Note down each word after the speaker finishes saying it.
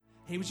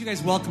Hey, would you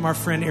guys welcome our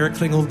friend Eric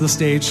Klingel to the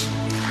stage?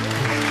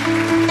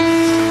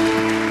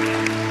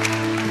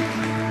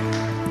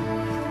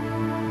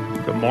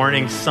 Good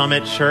morning,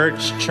 Summit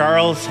Church.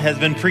 Charles has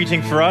been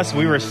preaching for us.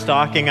 We were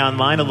stalking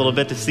online a little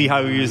bit to see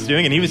how he was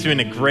doing, and he was doing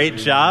a great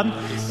job.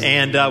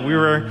 And we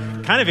were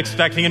kind of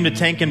expecting him to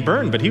tank and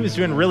burn, but he was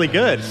doing really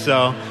good.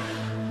 So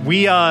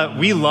we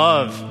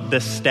love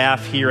the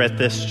staff here at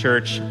this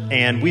church,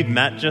 and we've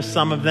met just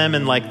some of them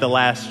in like the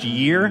last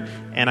year.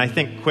 And I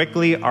think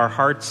quickly our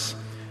hearts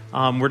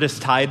we're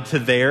just tied to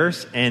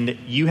theirs, and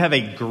you have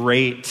a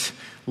great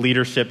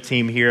leadership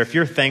team here. If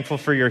you're thankful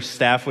for your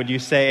staff, would you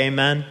say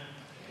amen?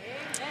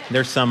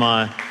 There's some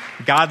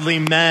godly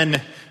men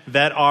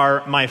that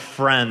are my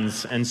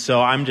friends, and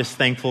so I'm just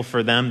thankful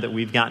for them, that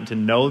we've gotten to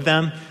know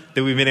them,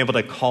 that we've been able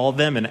to call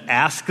them and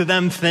ask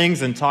them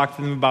things and talk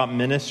to them about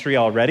ministry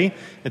already.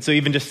 And so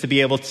even just to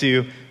be able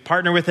to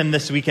partner with them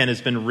this weekend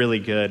has been really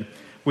good.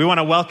 We want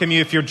to welcome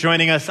you if you're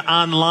joining us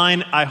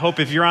online. I hope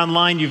if you're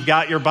online, you've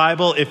got your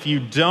Bible. If you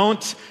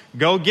don't,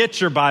 go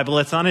get your Bible.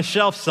 It's on a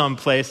shelf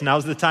someplace.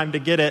 Now's the time to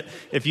get it.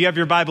 If you have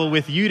your Bible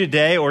with you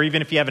today, or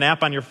even if you have an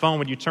app on your phone,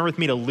 would you turn with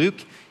me to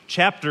Luke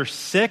chapter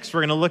 6? We're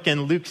going to look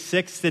in Luke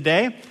 6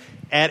 today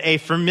at a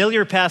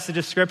familiar passage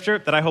of Scripture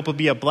that I hope will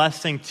be a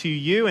blessing to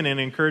you and an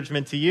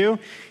encouragement to you.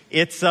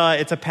 It's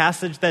a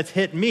passage that's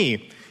hit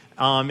me.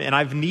 And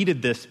I've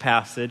needed this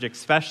passage,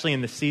 especially in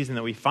the season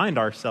that we find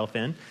ourselves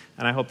in.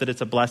 And I hope that it's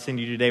a blessing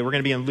to you today. We're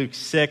going to be in Luke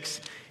 6,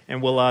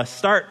 and we'll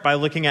start by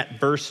looking at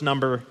verse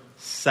number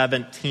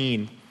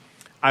 17.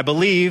 I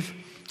believe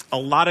a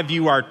lot of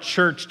you are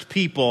churched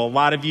people. A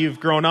lot of you have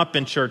grown up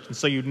in church, and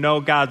so you know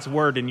God's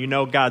word and you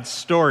know God's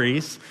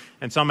stories.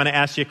 And so I'm going to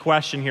ask you a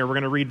question here. We're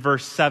going to read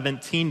verse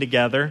 17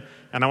 together,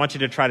 and I want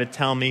you to try to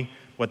tell me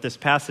what this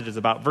passage is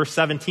about. Verse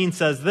 17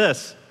 says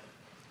this: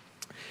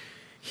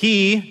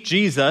 He,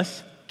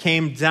 Jesus,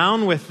 came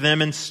down with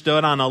them and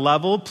stood on a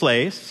level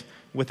place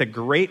with a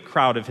great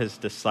crowd of his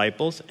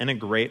disciples and a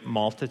great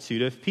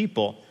multitude of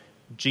people.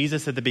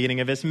 Jesus, at the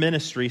beginning of his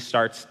ministry,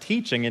 starts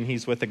teaching, and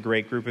he's with a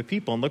great group of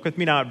people. And look with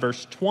me now at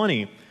verse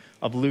 20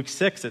 of Luke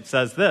 6. It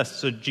says this.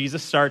 So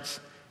Jesus starts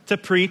to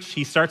preach,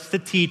 he starts to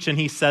teach, and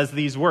he says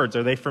these words.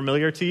 Are they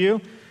familiar to you?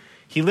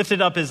 He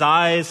lifted up his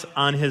eyes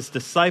on his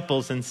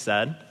disciples and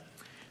said,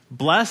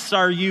 Blessed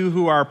are you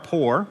who are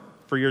poor,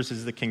 for yours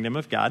is the kingdom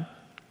of God.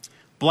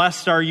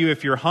 Blessed are you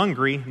if you're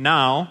hungry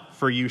now,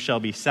 for you shall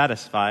be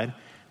satisfied.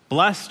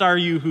 Blessed are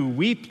you who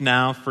weep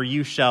now, for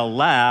you shall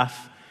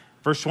laugh.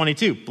 Verse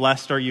 22,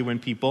 blessed are you when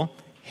people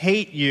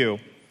hate you.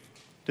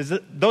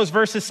 Those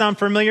verses sound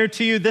familiar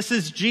to you? This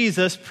is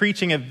Jesus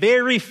preaching a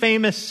very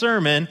famous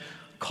sermon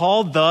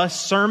called the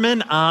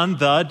Sermon on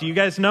the, do you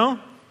guys know?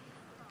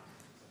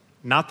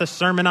 Not the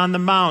Sermon on the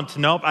Mount.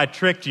 Nope, I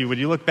tricked you. Would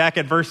you look back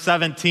at verse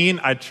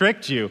 17? I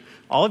tricked you.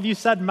 All of you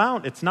said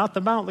mount. It's not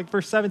the mount. Look,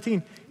 verse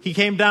 17. He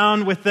came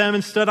down with them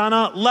and stood on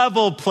a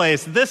level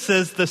place. This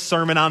is the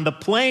Sermon on the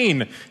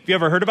Plain. Have you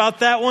ever heard about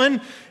that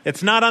one?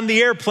 It's not on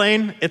the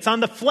airplane. It's on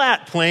the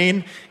flat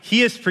plane.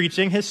 He is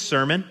preaching his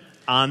Sermon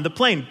on the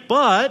Plain.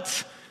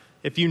 But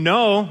if you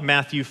know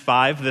Matthew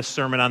 5, the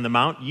Sermon on the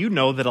Mount, you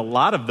know that a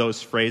lot of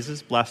those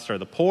phrases, blessed are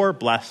the poor,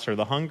 blessed are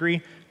the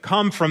hungry,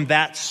 come from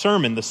that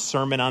sermon, the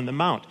Sermon on the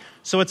Mount.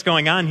 So what's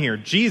going on here?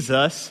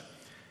 Jesus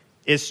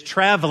is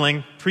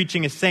traveling,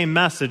 preaching his same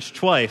message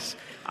twice.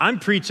 I'm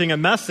preaching a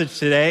message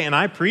today, and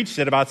I preached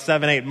it about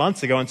 7-8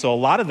 months ago, and so a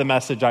lot of the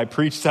message I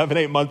preached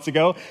 7-8 months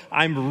ago,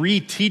 I'm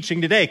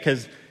reteaching today,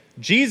 because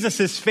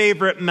Jesus'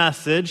 favorite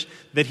message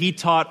that he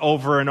taught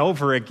over and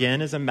over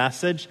again is a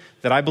message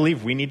that I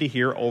believe we need to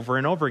hear over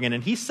and over again.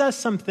 And he says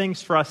some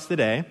things for us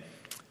today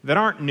that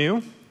aren't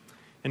new.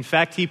 In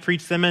fact, he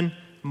preached them in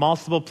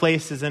multiple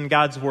places in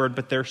God's word,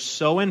 but they're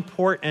so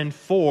important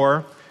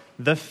for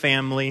the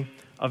family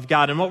of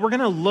God. And what we're going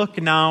to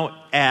look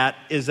now at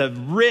is a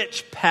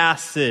rich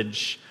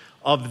passage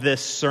of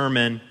this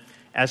sermon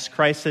as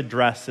Christ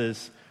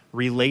addresses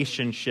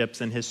relationships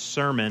in his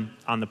Sermon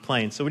on the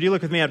Plain. So would you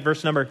look with me at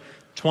verse number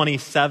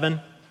 27?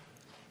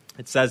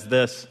 It says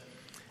this: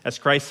 as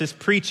Christ is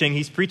preaching,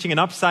 he's preaching an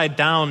upside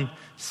down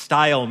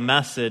style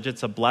message.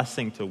 It's a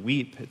blessing to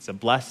weep. It's a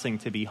blessing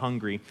to be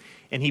hungry.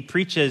 And he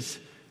preaches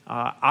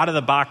out of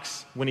the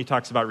box when he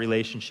talks about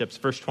relationships.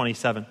 Verse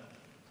 27.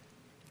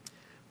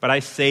 But I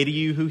say to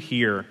you who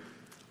hear,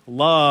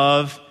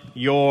 love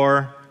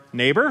your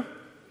neighbor,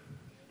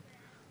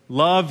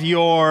 love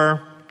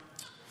your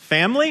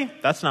family.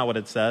 That's not what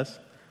it says.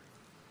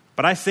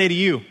 But I say to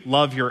you,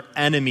 love your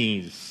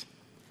enemies.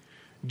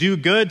 Do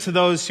good to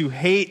those who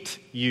hate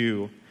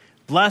you.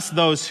 Bless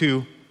those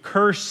who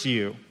curse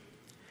you.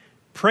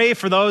 Pray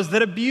for those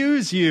that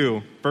abuse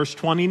you. Verse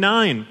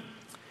 29.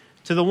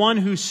 To the one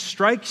who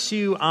strikes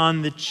you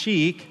on the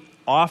cheek,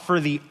 offer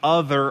the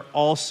other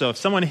also. If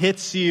someone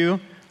hits you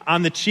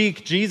on the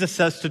cheek, Jesus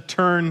says to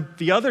turn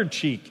the other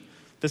cheek.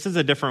 This is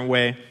a different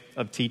way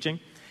of teaching.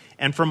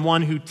 And from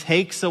one who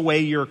takes away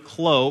your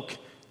cloak,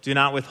 do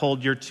not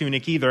withhold your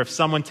tunic either. If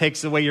someone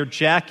takes away your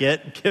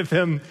jacket, give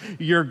him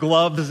your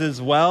gloves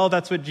as well.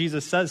 That's what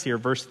Jesus says here,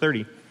 verse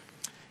 30.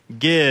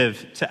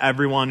 Give to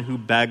everyone who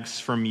begs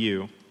from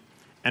you,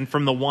 and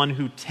from the one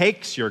who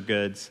takes your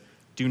goods,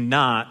 do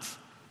not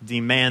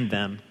demand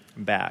them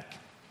back.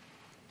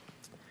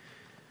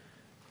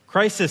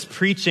 Christ is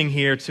preaching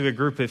here to a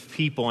group of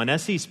people, and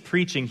as he's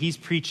preaching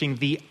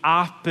the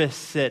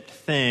opposite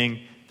thing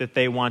that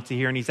they want to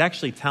hear, and he's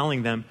actually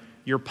telling them,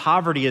 your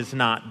poverty is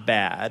not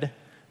bad.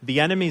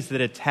 The enemies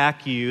that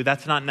attack you,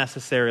 that's not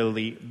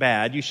necessarily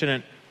bad. You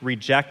shouldn't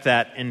reject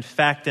that. In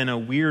fact, in a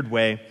weird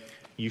way,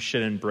 you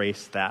should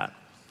embrace that.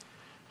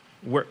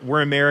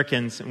 We're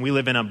Americans, and we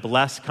live in a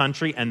blessed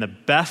country, and the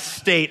best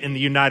state in the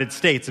United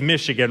States,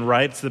 Michigan,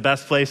 right? It's the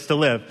best place to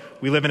live.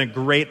 We live in a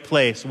great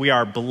place. We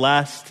are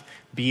blessed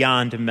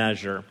beyond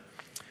measure.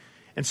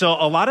 And so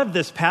a lot of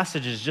this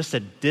passage is just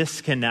a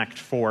disconnect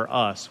for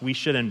us. We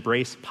should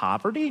embrace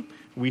poverty.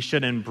 We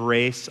should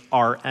embrace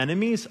our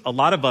enemies. A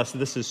lot of us,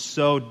 this is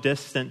so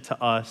distant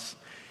to us.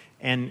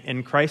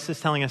 And Christ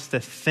is telling us to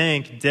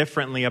think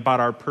differently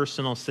about our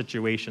personal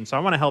situation. So I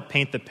want to help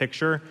paint the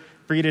picture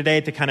for you today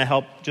to kind of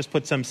help just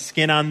put some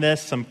skin on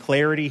this, some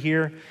clarity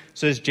here.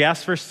 So is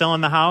Jasper still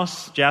in the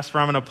house? Jasper,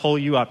 I'm going to pull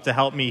you up to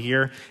help me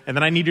here. And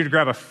then I need you to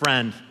grab a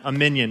friend, a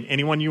minion,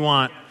 anyone you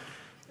want.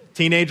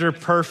 Teenager,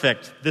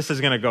 perfect. This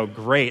is going to go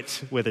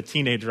great with a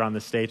teenager on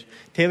the stage.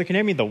 Taylor, can you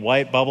hand me the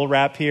white bubble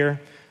wrap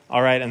here?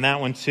 All right, and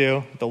that one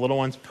too. The little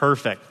one's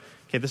perfect.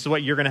 Okay, this is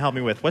what you're going to help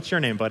me with. What's your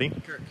name, buddy?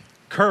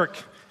 Kirk.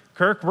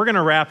 Kirk, we're going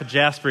to wrap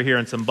Jasper here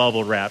in some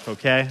bubble wrap,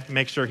 okay?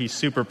 Make sure he's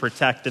super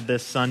protected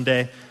this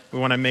Sunday. We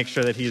want to make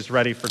sure that he's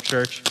ready for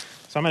church.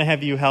 So I'm going to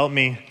have you help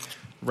me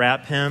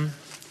wrap him.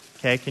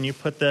 Okay, can you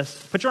put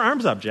your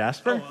arms up,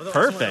 Jasper? Oh,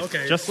 perfect,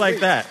 okay, just sweet. like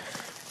that.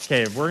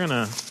 Okay, we're going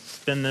to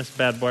spin this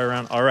bad boy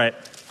around. All right.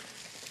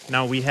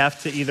 Now we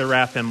have to either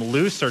wrap him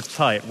loose or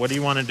tight. What do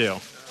you want to do?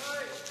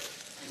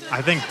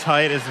 I think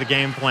tight is the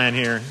game plan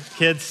here.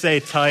 Kids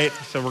say tight,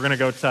 so we're going to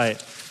go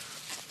tight.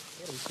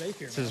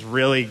 This is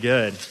really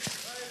good.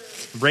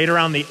 Right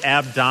around the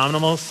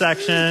abdominal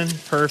section.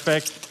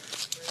 Perfect.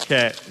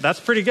 Okay, that's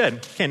pretty good.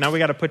 Okay, now we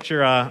got to put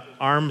your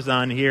arms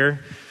on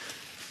here.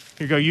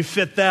 Here you go. You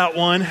fit that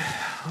one.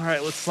 All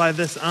right, let's slide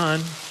this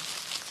on.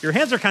 Your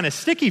hands are kind of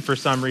sticky for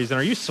some reason.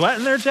 Are you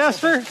sweating there,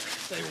 Jasper?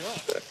 Say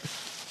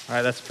what? All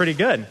right, that's pretty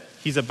good.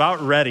 He's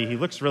about ready. He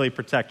looks really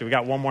protected. We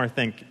got one more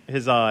thing,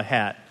 his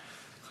hat.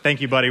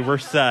 Thank you, buddy. We're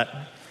set.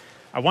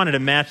 I wanted to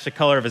match the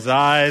color of his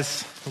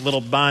eyes. A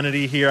little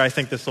bonnety here. I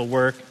think this will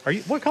work.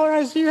 What color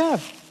eyes do you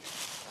have?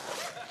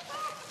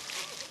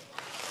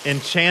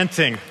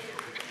 Enchanting.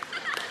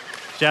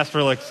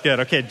 Jasper looks good.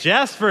 Okay,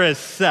 Jasper is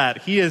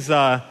set. He's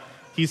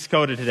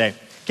coded today.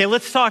 Okay,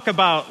 let's talk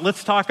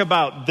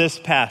about this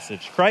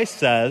passage. Christ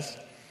says,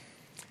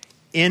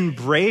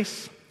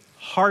 embrace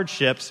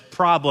hardships,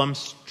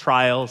 problems,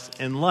 trials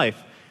in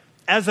life.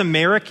 As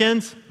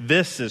Americans,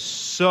 this is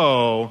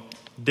so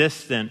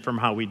distant from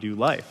how we do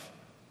life.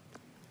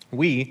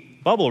 We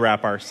bubble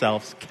wrap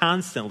ourselves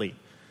constantly.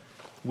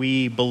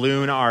 We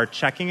balloon our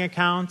checking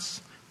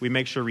accounts. We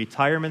make sure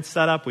retirement's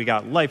set up. We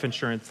got life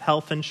insurance,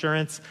 health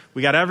insurance.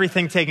 We got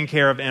everything taken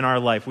care of in our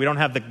life. We don't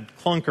have the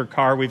clunker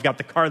car. We've got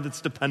the car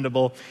that's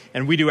dependable.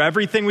 And we do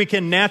everything we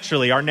can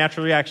naturally. Our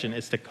natural reaction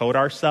is to coat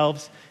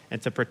ourselves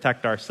and to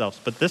protect ourselves.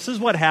 But this is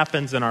what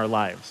happens in our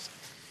lives.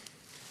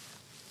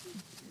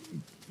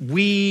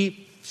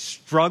 We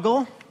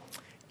struggle,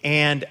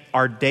 and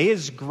our day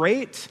is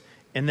great.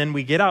 And then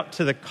we get out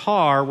to the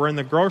car. We're in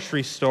the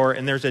grocery store,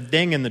 and there's a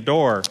ding in the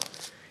door.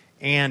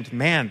 And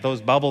man, those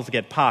bubbles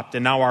get popped,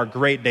 and now our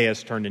great day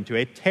has turned into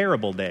a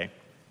terrible day.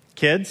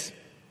 Kids,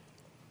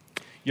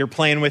 you're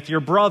playing with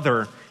your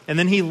brother, and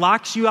then he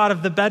locks you out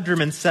of the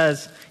bedroom and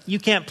says, you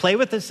can't play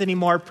with this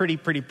anymore, pretty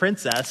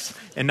princess,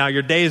 and now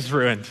your day is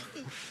ruined.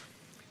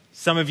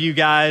 Some of you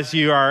guys,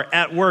 you are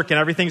at work and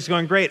everything's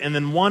going great, and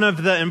then one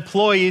of the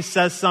employees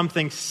says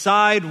something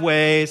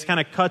sideways, kind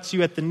of cuts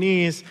you at the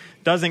knees,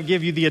 doesn't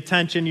give you the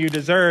attention you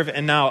deserve,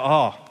 and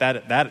now,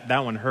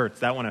 that one hurts.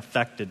 That one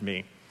affected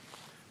me.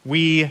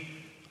 We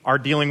are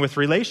dealing with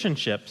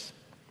relationships.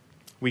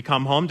 We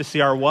come home to see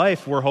our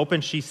wife. We're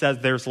hoping she says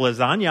there's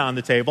lasagna on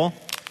the table.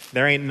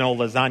 There ain't no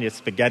lasagna,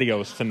 it's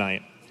SpaghettiOs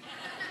tonight.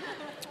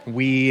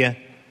 We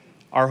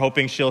are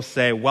hoping she'll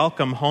say,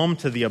 welcome home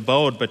to the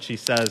abode, but she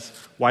says,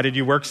 why did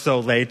you work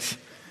so late?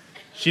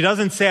 She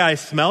doesn't say I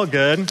smell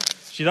good.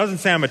 She doesn't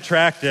say I'm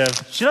attractive.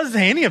 She doesn't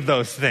say any of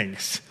those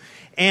things.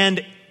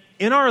 And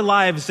in our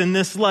lives, in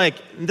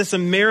this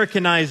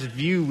Americanized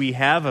view we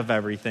have of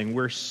everything,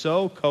 we're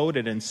so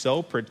coded and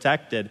so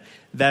protected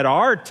that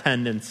our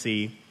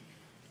tendency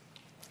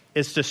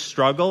is to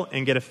struggle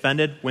and get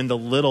offended when the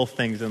little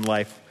things in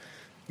life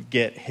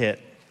get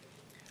hit.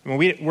 I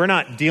mean, we're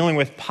not dealing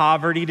with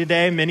poverty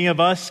today. Many of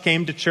us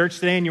came to church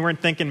today and you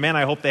weren't thinking, man,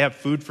 I hope they have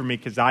food for me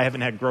because I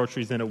haven't had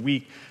groceries in a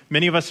week.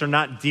 Many of us are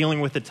not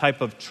dealing with the type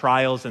of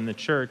trials in the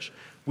church.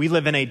 We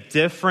live in a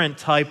different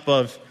type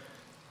of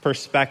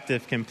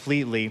perspective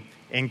completely.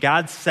 And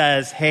God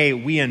says, hey,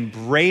 we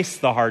embrace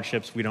the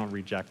hardships. We don't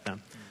reject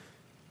them.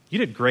 You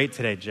did great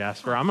today,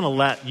 Jasper. I'm going to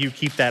let you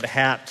keep that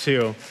hat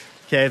too.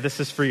 Okay, this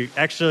is for you.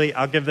 Actually,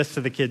 I'll give this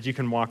to the kids. You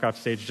can walk off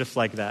stage just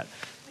like that.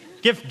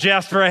 Give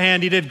Jasper a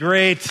hand. He did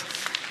great.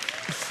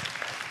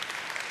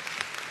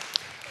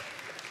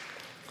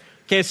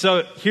 Okay,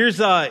 so here's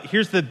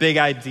the big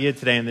idea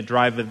today and the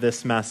drive of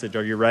this message.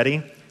 Are you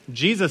ready?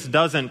 Jesus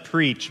doesn't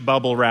preach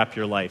bubble wrap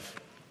your life.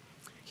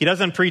 He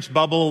doesn't preach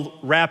bubble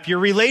wrap your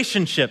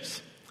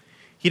relationships.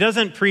 He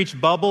doesn't preach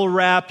bubble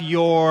wrap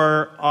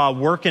your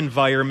work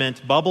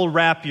environment, bubble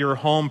wrap your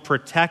home,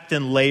 protect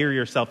and layer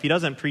yourself. He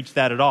doesn't preach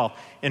that at all.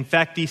 In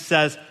fact, he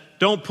says,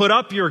 don't put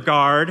up your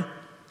guard.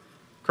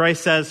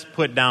 Christ says,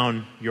 put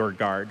down your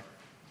guard,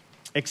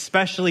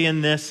 especially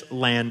in this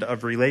land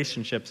of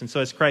relationships. And so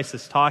as Christ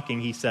is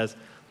talking, he says,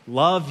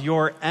 love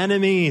your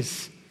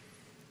enemies.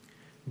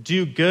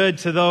 Do good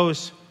to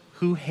those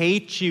who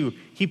hate you.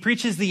 He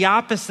preaches the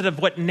opposite of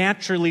what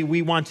naturally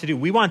we want to do.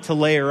 We want to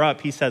layer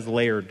up. He says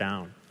layer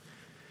down.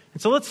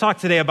 And so let's talk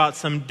today about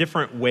some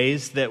different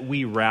ways that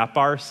we wrap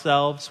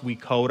ourselves, we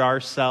code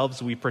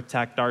ourselves, we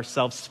protect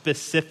ourselves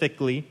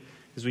specifically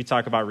as we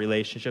talk about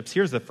relationships.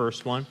 Here's the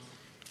first one.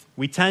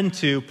 We tend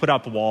to put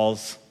up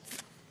walls.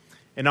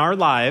 In our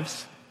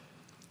lives,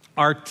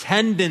 our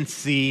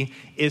tendency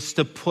is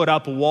to put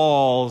up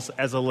walls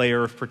as a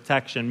layer of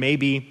protection.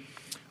 Maybe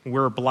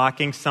we're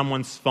blocking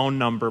someone's phone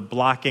number,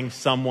 blocking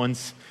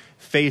someone's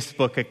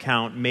Facebook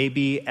account.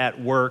 Maybe at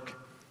work,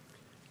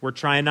 we're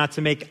trying not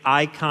to make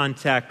eye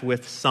contact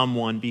with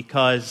someone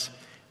because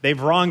they've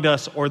wronged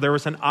us or there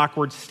was an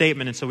awkward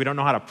statement, and so we don't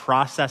know how to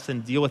process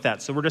and deal with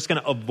that. So we're just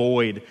going to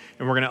avoid,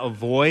 and we're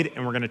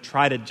going to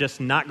try to just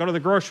not go to the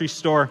grocery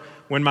store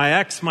when my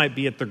ex might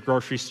be at the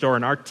grocery store,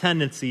 and our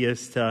tendency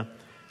is to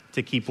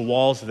keep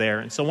walls there.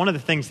 And so one of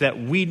the things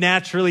that we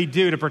naturally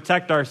do to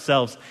protect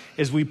ourselves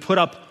is we put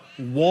up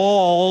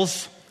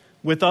walls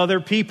with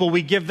other people.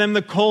 We give them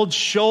the cold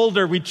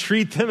shoulder. We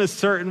treat them a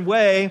certain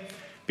way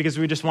because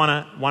we just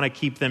want to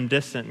keep them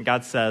distant. And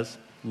God says,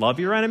 love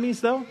your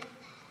enemies, though.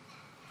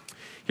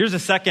 Here's a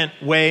second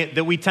way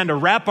that we tend to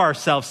wrap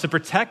ourselves to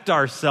protect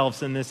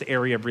ourselves in this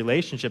area of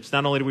relationships.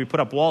 Not only do we put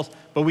up walls,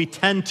 but we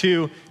tend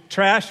to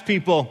trash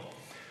people.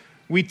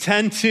 We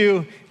tend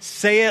to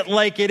say it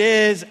like it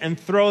is and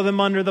throw them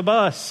under the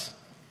bus.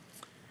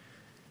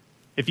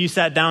 If you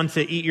sat down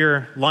to eat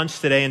your lunch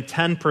today and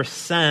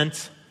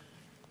 10%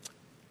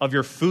 of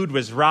your food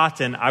was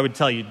rotten, I would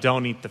tell you,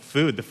 don't eat the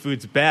food. The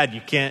food's bad.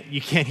 You can't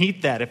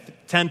eat that.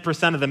 If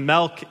 10% of the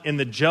milk in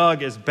the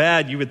jug is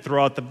bad, you would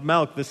throw out the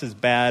milk. This is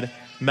bad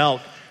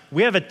milk.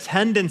 We have a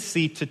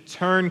tendency to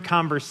turn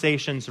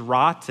conversations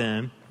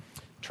rotten,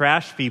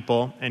 trash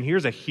people, and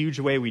here's a huge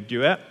way we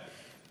do it,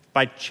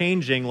 by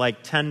changing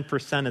like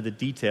 10% of the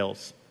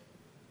details.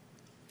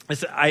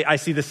 I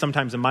see this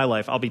sometimes in my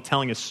life. I'll be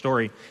telling a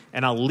story,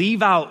 and I'll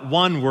leave out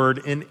one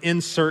word and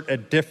insert a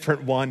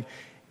different one,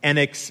 and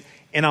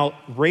I'll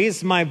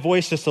raise my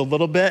voice just a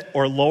little bit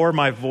or lower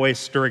my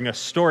voice during a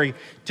story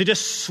to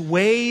just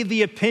sway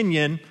the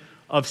opinion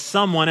of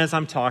someone as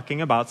I'm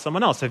talking about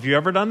someone else. Have you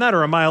ever done that,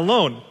 or am I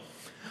alone?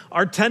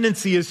 Our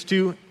tendency is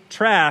to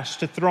trash,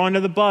 to throw under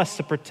the bus,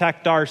 to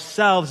protect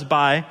ourselves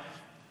by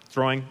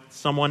throwing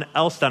someone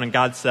else down. And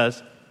God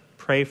says,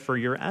 pray for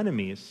your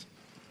enemies.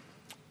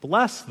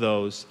 Bless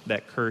those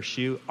that curse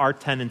you. Our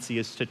tendency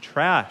is to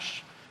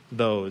trash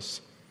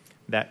those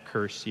that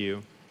curse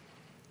you.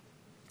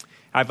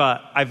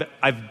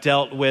 I've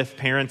dealt with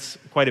parents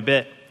quite a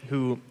bit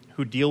who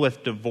deal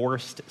with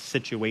divorced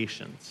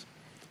situations.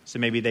 So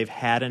maybe they've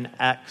had an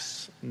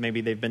ex,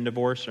 maybe they've been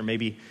divorced, or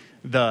maybe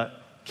the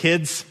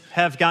kids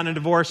have gotten a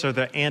divorce, or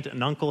the aunt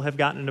and uncle have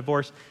gotten a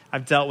divorce.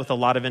 I've dealt with a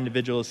lot of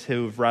individuals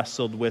who've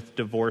wrestled with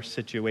divorce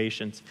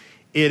situations.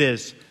 It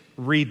is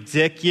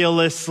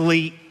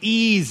ridiculously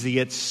easy.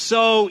 It's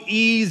so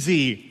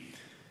easy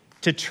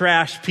to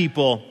trash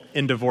people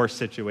in divorce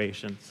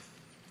situations.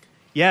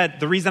 Yeah,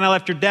 the reason I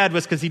left your dad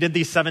was because he did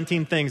these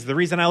 17 things. The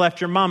reason I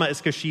left your mama is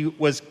because she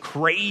was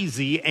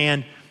crazy,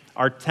 and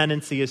our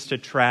tendency is to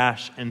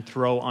trash and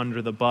throw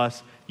under the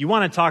bus. You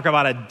want to talk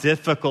about a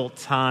difficult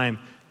time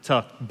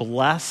to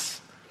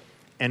bless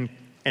and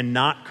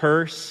not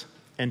curse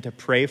and to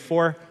pray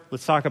for?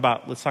 Let's talk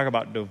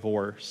about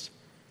divorce.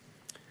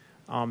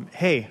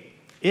 Hey,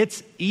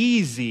 it's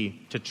easy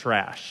to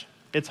trash.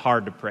 It's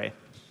hard to pray.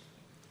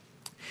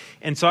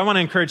 And so I want to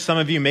encourage some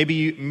of you, maybe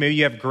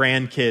you have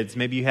grandkids,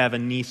 maybe you have a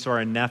niece or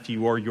a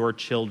nephew or your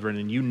children,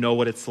 and you know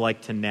what it's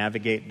like to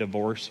navigate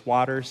divorce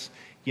waters.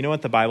 You know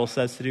what the Bible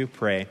says to do?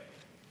 Pray.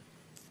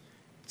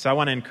 So I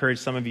want to encourage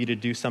some of you to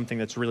do something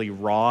that's really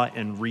raw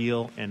and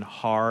real and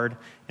hard.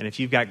 And if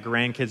you've got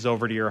grandkids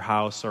over to your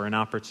house or an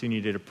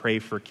opportunity to pray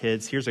for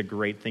kids, here's a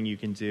great thing you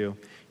can do.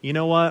 You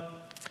know what?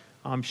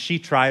 She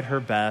tried her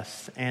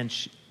best, and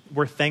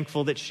we're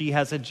thankful that she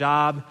has a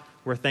job.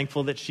 We're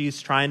thankful that she's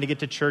trying to get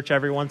to church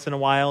every once in a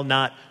while.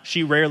 Not,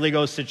 she rarely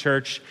goes to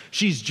church.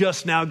 She's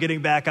just now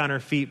getting back on her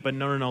feet. But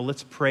no.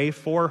 Let's pray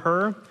for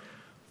her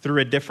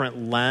through a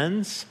different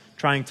lens,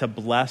 trying to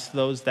bless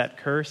those that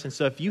curse. And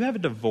so if you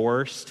have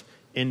divorced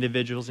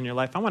individuals in your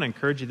life, I want to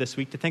encourage you this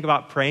week to think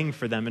about praying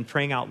for them and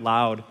praying out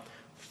loud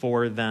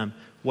for them.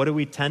 What do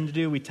we tend to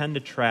do? We tend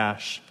to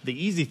trash.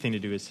 The easy thing to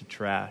do is to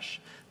trash.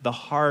 The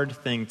hard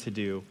thing to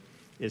do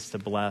is to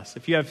bless.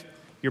 If you have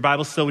your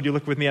Bible still, would you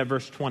look with me at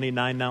verse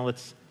 29 now?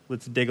 Let's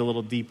dig a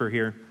little deeper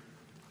here.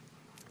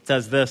 It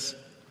says this: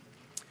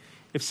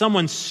 if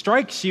someone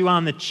strikes you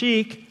on the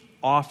cheek,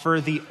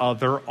 offer the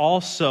other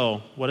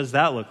also. What does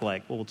that look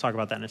like? Well, we'll talk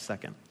about that in a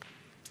second.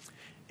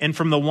 And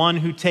from the one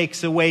who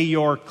takes away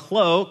your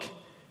cloak,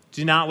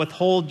 do not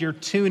withhold your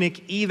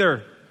tunic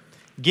either.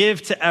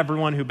 Give to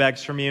everyone who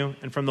begs from you,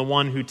 and from the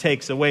one who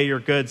takes away your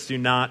goods, do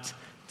not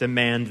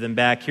demand them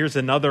back. Here's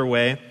another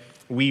way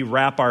we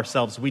wrap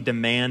ourselves. We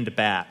demand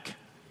back.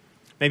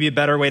 Maybe a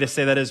better way to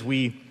say that is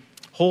we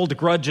hold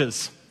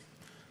grudges.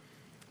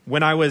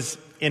 When I was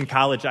in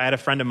college, I had a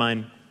friend of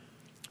mine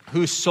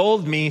who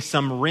sold me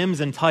some rims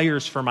and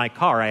tires for my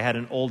car. I had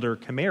an older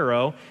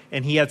Camaro,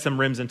 and he had some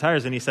rims and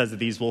tires, and he says that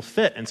these will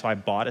fit. And so I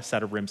bought a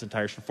set of rims and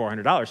tires for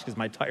 $400 because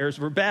my tires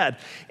were bad.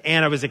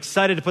 And I was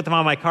excited to put them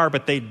on my car,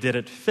 but they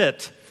didn't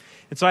fit.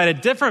 And so I had a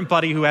different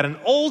buddy who had an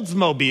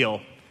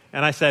Oldsmobile.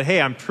 And I said,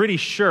 hey, I'm pretty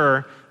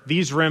sure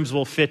these rims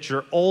will fit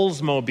your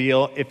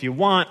Oldsmobile. If you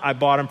want, I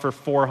bought them for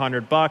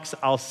 $400.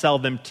 I'll sell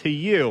them to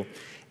you.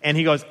 And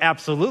he goes,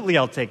 absolutely,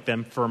 I'll take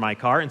them for my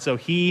car. And so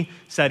he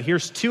said,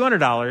 here's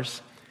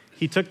 $200.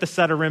 He took the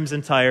set of rims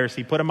and tires.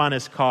 He put them on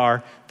his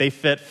car. They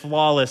fit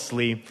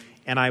flawlessly.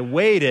 And I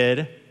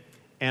waited,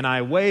 and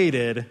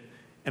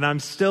I'm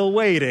still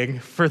waiting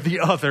for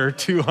the other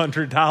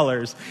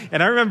 $200.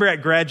 And I remember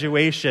at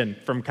graduation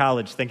from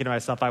college thinking to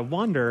myself, I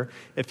wonder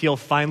if he'll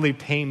finally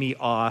pay me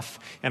off.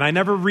 And I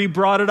never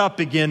re-brought it up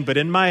again, but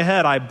in my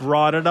head, I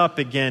brought it up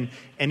again.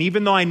 And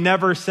even though I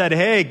never said,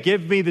 hey,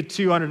 give me the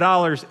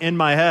 $200, in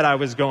my head, I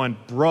was going,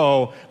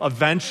 bro,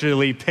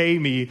 eventually pay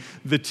me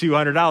the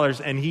 $200.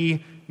 And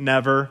he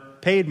never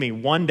paid me.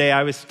 One day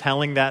I was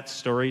telling that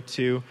story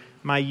to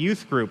my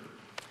youth group,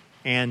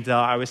 and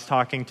I was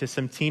talking to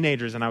some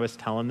teenagers, and I was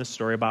telling the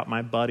story about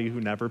my buddy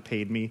who never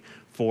paid me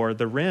for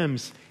the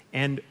rims.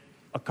 And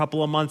a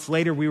couple of months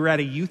later, we were at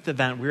a youth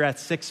event. We were at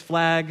Six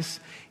Flags,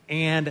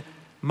 and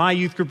my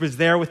youth group was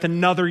there with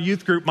another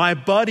youth group. My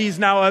buddy's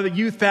now a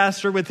youth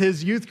pastor with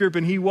his youth group,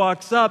 and he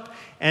walks up,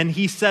 and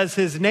he says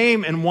his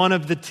name, and one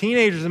of the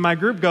teenagers in my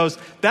group goes,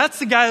 that's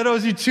the guy that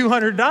owes you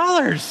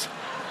 $200.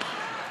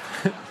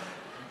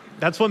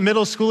 That's what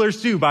middle schoolers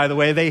do, by the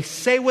way. They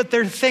say what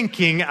they're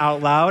thinking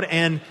out loud,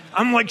 and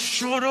I'm like,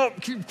 shut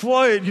up, keep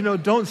quiet,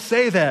 don't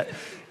say that.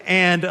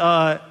 And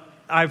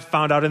I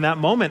found out in that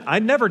moment, I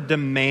never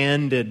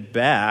demanded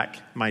back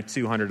my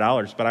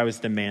 $200, but I was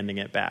demanding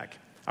it back.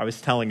 I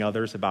was telling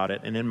others about it,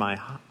 and in my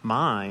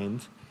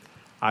mind,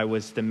 I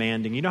was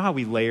demanding. You know how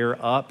we layer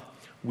up?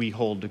 We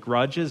hold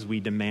grudges, we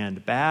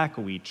demand back,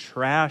 we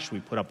trash, we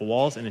put up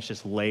walls, and it's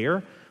just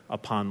layer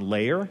upon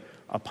layer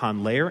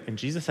upon layer. And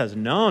Jesus says,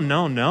 no.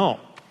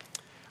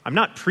 I'm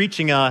not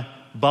preaching a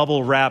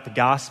bubble wrap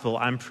gospel.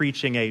 I'm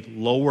preaching a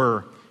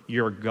lower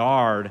your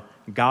guard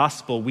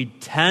gospel. We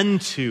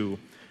tend to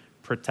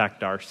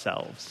protect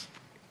ourselves.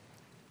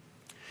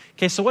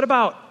 Okay, so what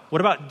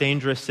about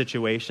dangerous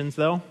situations,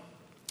 though?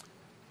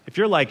 If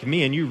you're like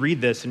me and you read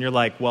this and you're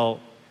like, well,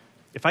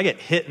 if I get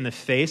hit in the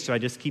face, do I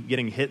just keep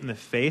getting hit in the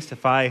face?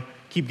 If I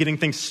keep getting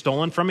things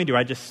stolen from me, do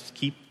I just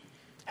keep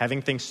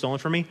having things stolen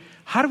from me?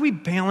 How do we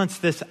balance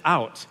this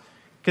out?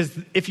 Because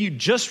if you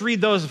just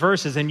read those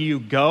verses and you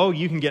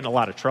can get in a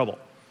lot of trouble.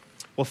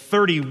 Well,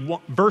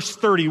 verse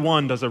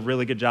 31 does a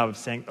really good job of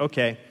saying,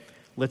 okay,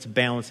 let's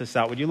balance this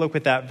out. Would you look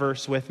at that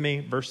verse with me?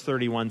 Verse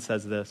 31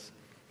 says this: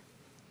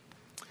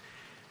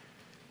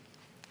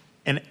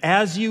 and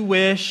as you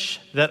wish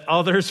that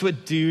others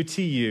would do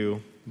to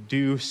you,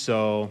 do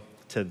so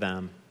to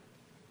them.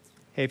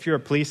 Hey, if you're a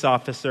police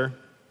officer,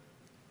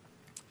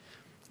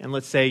 and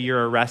let's say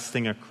you're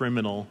arresting a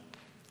criminal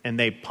and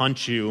they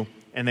punch you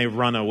and they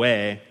run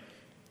away,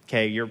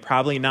 okay, you're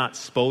probably not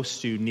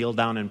supposed to kneel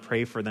down and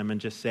pray for them and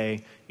just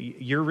say,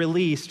 you're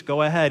released,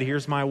 go ahead,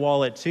 here's my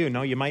wallet too.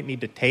 No, you might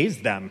need to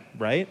tase them,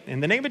 right? In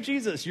the name of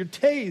Jesus, you're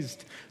tased.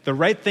 The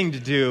right thing to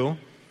do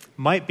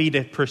might be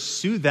to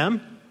pursue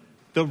them.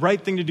 The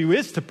right thing to do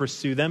is to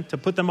pursue them, to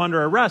put them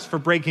under arrest for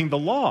breaking the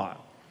law.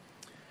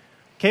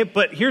 Okay,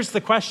 but here's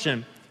the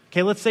question.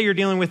 Okay, let's say you're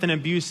dealing with an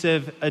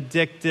abusive,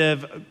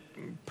 addictive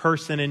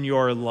person in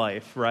your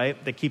life,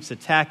 right? That keeps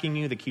attacking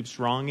you, that keeps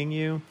wronging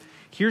you.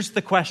 Here's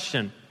the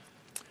question.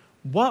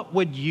 What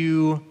would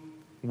you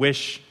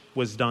wish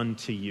was done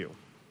to you?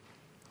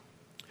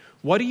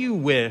 What do you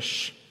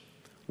wish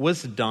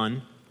was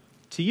done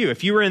to you?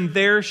 If you were in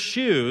their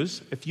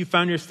shoes, if you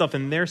found yourself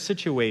in their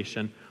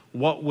situation,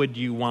 what would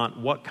you want?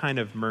 What kind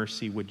of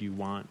mercy would you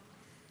want?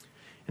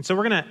 And so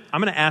I'm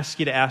going to ask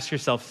you to ask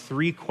yourself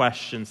 3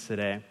 questions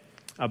today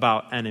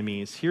about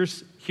enemies.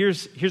 Here's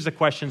the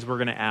questions we're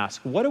going to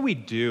ask. What do we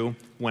do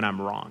when I'm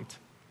wronged?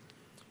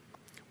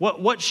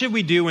 What should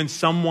we do when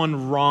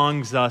someone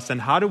wrongs us?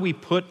 And how do we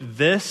put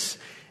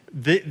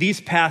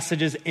these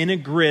passages in a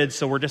grid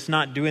so we're just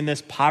not doing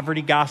this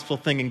poverty gospel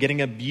thing and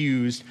getting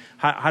abused?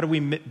 How do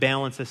we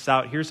balance this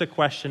out? Here's a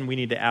question we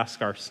need to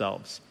ask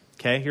ourselves.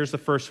 Okay, here's the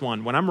first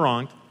one. When I'm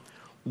wronged,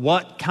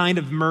 what kind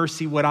of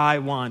mercy would I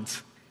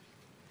want?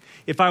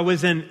 If I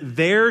was in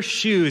their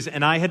shoes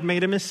and I had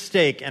made a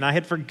mistake and I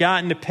had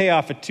forgotten to pay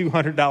off a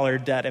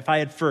 $200 debt, if I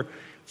had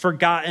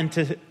forgotten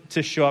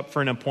to show up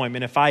for an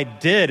appointment, if I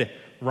did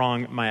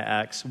wrong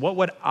my ex,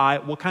 what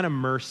kind of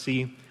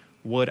mercy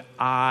would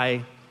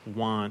I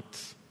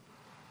want?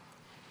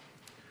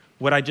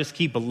 Would I just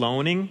keep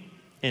loaning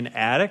an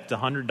addict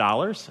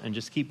 $100 and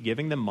just keep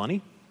giving them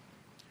money?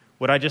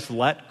 Would I just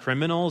let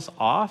criminals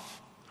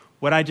off?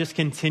 Would I just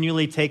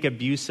continually take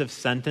abusive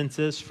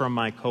sentences from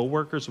my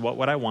coworkers? What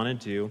would I want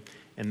to do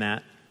in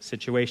that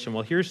situation?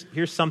 Well,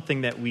 here's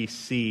something that we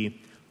see.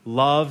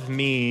 Love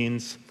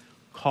means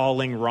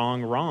calling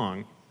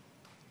wrong.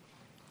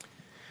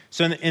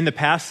 So in the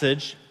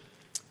passage,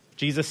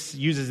 Jesus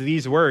uses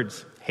these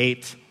words: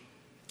 hate,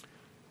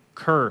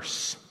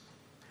 curse,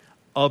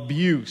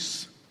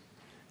 abuse.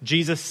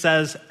 Jesus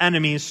says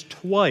enemies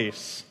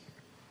twice.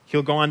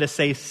 He'll go on to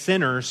say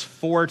sinners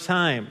 4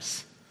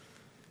 times.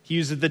 He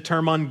uses the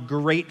term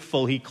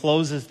ungrateful. He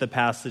closes the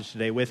passage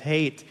today with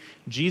hate.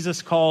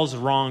 Jesus calls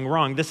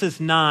wrong. This is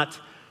not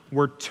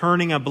we're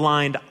turning a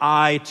blind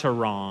eye to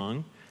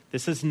wrong.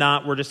 This is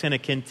not we're just going to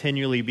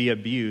continually be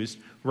abused.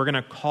 We're going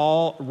to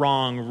call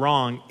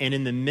wrong. And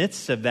in the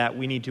midst of that,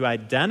 we need to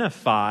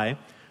identify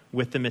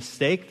with the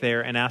mistake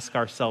there and ask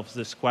ourselves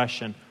this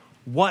question: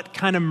 what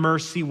kind of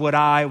mercy would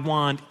I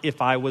want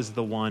if I was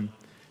the one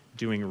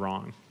doing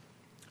wrong?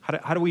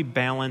 How do we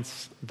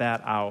balance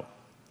that out?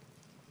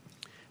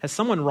 Has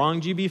someone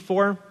wronged you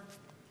before?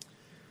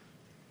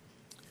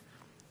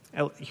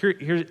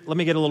 Here, let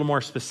me get a little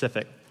more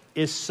specific.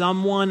 Is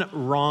someone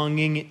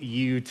wronging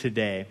you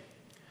today?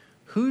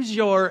 Who's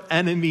your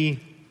enemy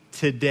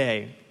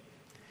today?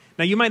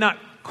 Now, you might not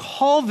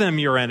call them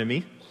your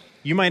enemy.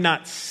 You might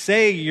not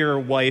say your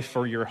wife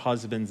or your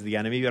husband's the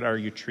enemy, but are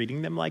you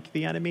treating them like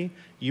the enemy?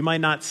 You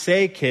might not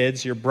say,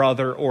 kids, your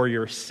brother or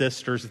your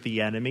sister's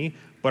the enemy,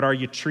 but are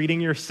you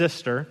treating your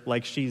sister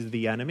like she's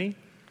the enemy?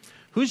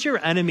 Who's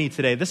your enemy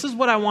today? This is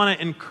what I want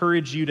to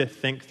encourage you to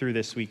think through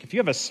this week. If you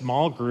have a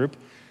small group,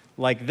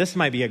 like this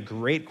might be a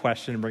great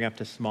question to bring up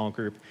to small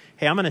group.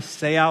 Hey, I'm going to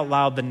say out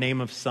loud the name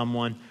of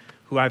someone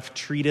who I've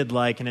treated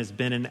like and has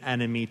been an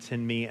enemy to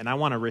me, and I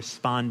want to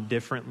respond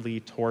differently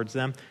towards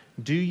them.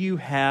 Do you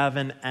have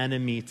an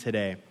enemy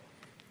today?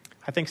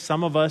 I think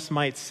some of us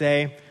might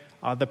say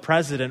the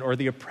president or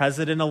the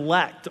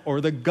president-elect or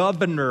the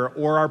governor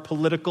or our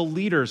political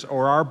leaders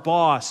or our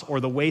boss or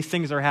the way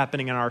things are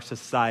happening in our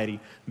society.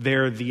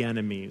 They're the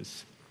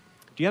enemies.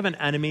 Do you have an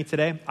enemy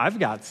today? I've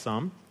got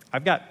some.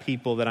 I've got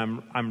people that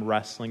I'm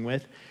wrestling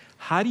with.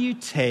 How do you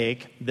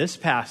take this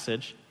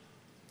passage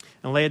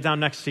and lay it down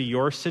next to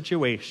your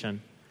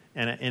situation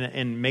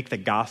and make the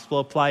gospel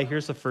apply?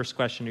 Here's the first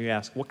question you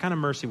ask: what kind of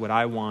mercy would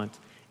I want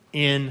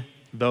in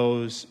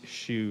those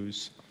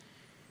shoes?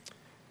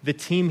 The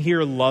team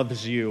here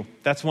loves you.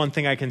 That's one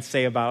thing I can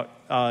say about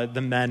the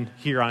men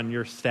here on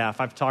your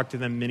staff. I've talked to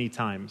them many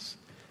times.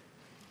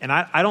 And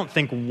I don't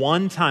think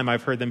one time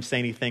I've heard them say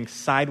anything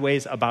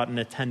sideways about an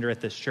attender at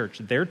this church.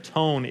 Their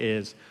tone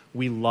is,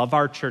 we love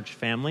our church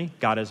family.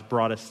 God has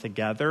brought us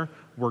together.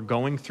 We're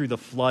going through the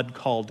flood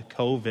called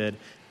COVID,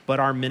 but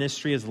our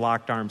ministry is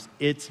locked arms.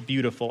 It's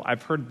beautiful.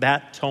 I've heard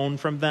that tone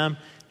from them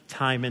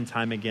time and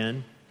time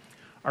again.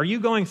 Are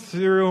you going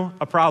through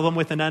a problem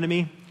with an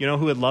enemy? You know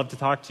who would love to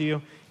talk to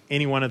you?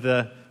 Any one of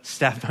the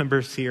staff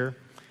members here.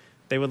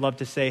 They would love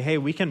to say, hey,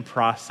 we can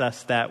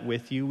process that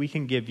with you. We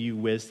can give you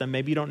wisdom.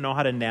 Maybe you don't know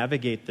how to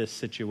navigate this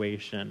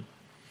situation.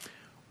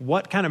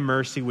 What kind of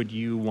mercy would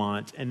you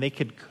want? And they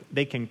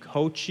can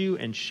coach you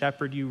and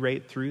shepherd you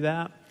right through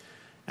that.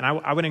 And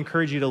I would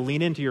encourage you to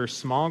lean into your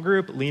small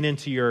group, lean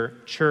into your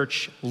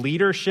church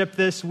leadership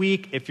this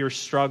week if you're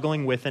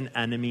struggling with an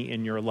enemy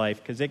in your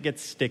life, because it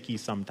gets sticky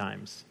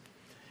sometimes.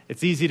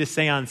 It's easy to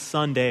say on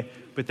Sunday,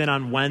 but then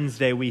on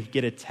Wednesday we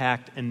get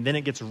attacked, and then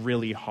it gets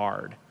really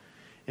hard.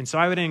 And so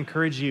I would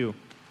encourage you,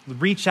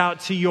 reach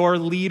out to your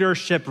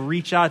leadership,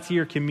 reach out to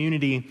your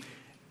community,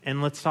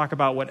 and let's talk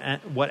about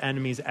what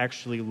enemies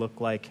actually look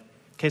like.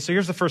 Okay, so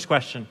here's the first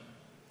question.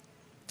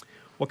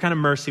 What kind of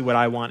mercy would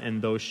I want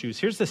in those shoes?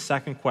 Here's the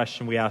second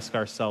question we ask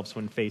ourselves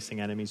when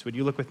facing enemies. Would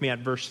you look with me at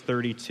verse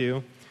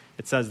 32?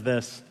 It says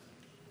this: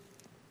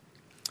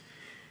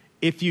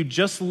 if you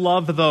just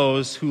love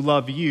those who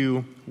love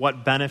you,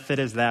 what benefit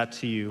is that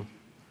to you?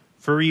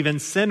 For even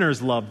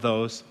sinners love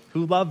those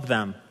who love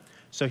them.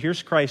 So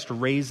here's Christ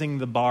raising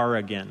the bar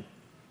again.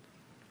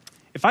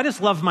 If I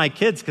just love my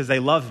kids because they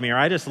love me, or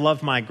I just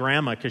love my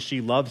grandma because she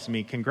loves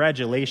me,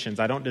 congratulations,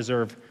 I don't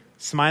deserve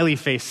smiley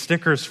face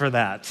stickers for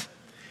that.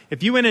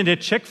 If you went into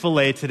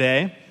Chick-fil-A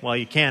today, well,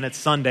 you can, it's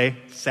Sunday,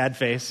 sad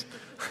face.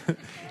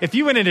 If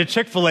you went into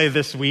Chick-fil-A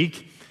this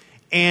week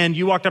and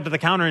you walked up to the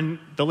counter and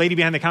the lady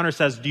behind the counter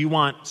says, do you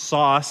want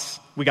sauce?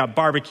 We got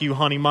barbecue,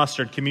 honey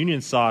mustard,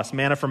 communion sauce,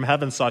 manna from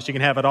heaven sauce, you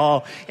can have it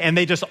all. And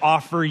they just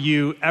offer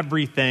you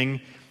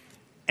everything.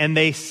 And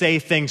they say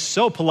things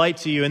so polite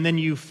to you, and then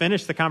you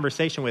finish the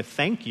conversation with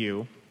thank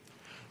you.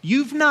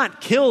 You've not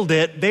killed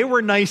it. They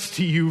were nice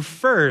to you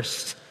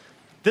first.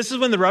 This is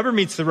when the rubber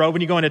meets the road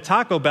when you go into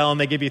Taco Bell and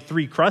they give you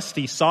 3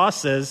 crusty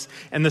sauces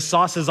and the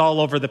sauce is all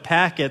over the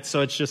packet,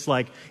 so it's just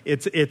like,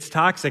 it's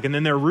toxic. And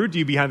then they're rude to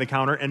you behind the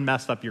counter and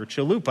mess up your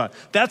chalupa.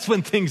 That's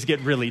when things get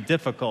really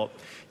difficult.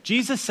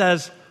 Jesus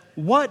says,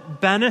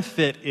 what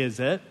benefit is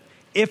it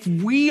if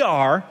we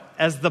are,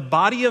 as the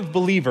body of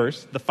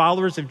believers, the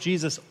followers of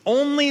Jesus,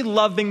 only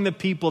loving the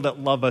people that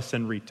love us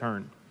in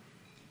return?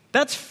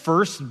 That's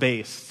first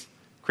base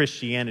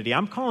Christianity.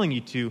 I'm calling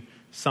you to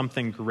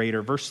something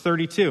greater. Verse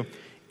 32.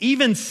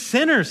 Even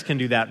sinners can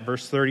do that.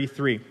 Verse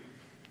 33.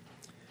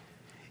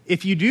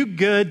 If you do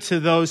good to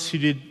those who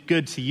did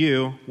good to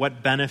you,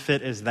 what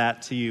benefit is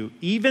that to you?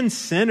 Even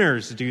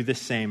sinners do the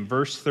same.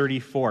 Verse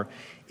 34.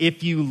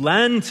 If you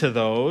lend to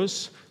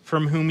those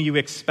from whom you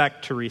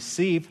expect to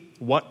receive,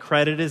 what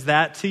credit is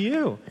that to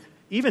you?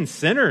 Even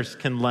sinners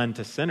can lend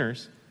to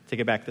sinners to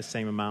get back the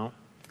same amount.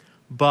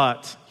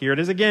 But, here it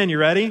is again, you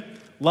ready?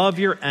 Love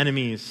your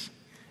enemies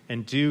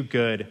and do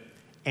good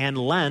and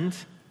lend.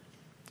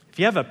 If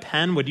you have a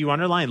pen, would you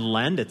underline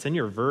lend? It's in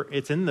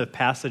it's in the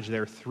passage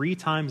there 3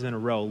 times in a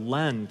row.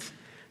 Lend,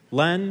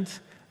 lend,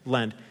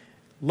 lend.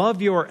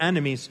 Love your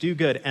enemies, do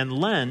good, and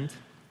lend,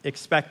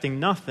 expecting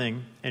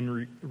nothing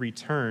in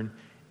return,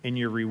 and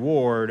your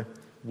reward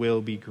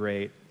will be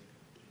great.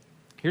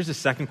 Here's the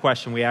second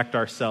question we ask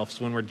ourselves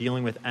when we're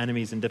dealing with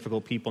enemies and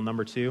difficult people.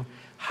 Number 2,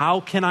 how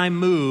can I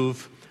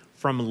move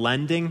from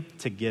lending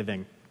to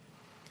giving?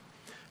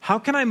 How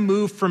can I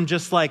move from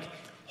just like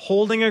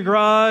holding a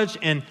grudge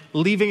and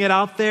leaving it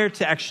out there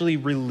to actually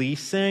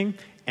releasing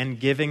and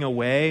giving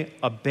away?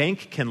 A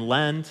bank can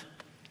lend,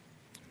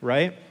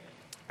 right?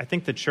 I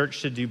think the church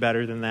should do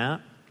better than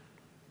that.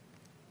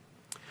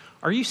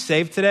 Are you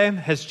saved today?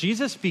 Has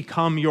Jesus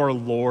become your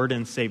Lord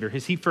and Savior?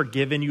 Has he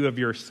forgiven you of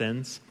your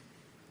sins?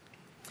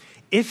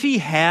 If he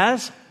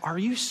has, are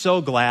you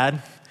so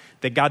glad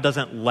that God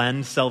doesn't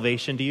lend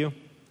salvation to you?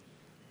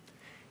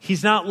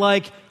 He's not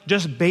like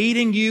just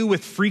baiting you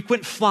with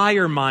frequent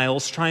flyer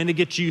miles trying to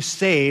get you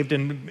saved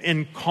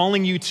and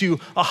calling you to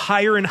a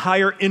higher and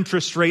higher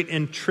interest rate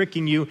and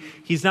tricking you.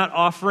 He's not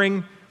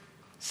offering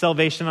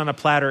salvation on a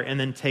platter and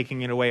then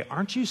taking it away.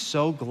 Aren't you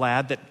so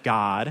glad that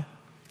God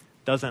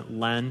doesn't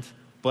lend,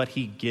 but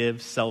he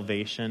gives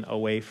salvation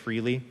away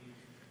freely?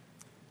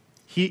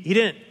 He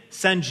didn't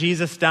send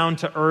Jesus down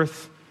to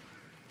earth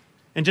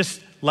and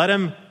just let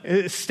him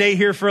stay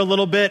here for a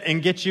little bit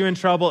and get you in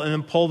trouble and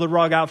then pull the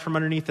rug out from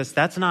underneath us.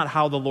 That's not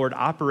how the Lord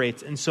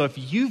operates. And so if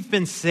you've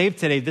been saved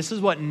today, this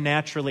is what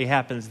naturally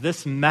happens.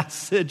 This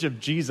message of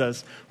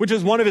Jesus, which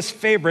is one of his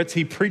favorites,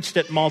 he preached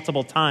it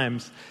multiple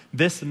times.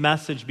 This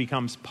message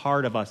becomes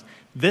part of us.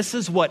 This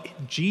is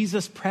what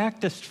Jesus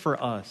practiced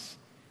for us.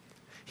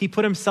 He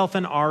put himself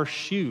in our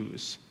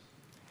shoes.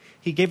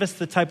 He gave us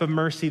the type of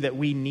mercy that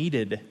we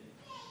needed.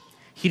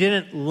 He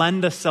didn't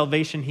lend us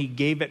salvation. He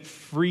gave it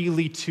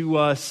freely to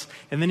us,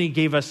 and then he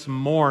gave us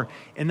more.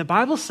 And the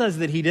Bible says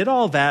that he did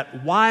all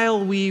that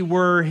while we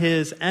were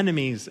his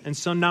enemies. And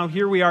so now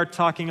here we are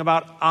talking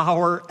about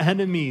our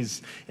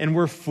enemies, and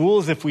we're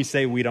fools if we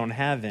say we don't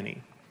have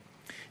any.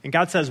 And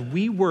God says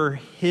we were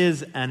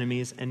his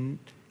enemies, and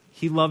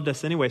he loved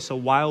us anyway. So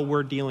while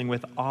we're dealing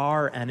with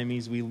our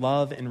enemies, we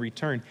love in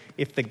return.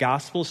 If the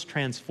gospel's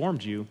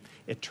transformed you,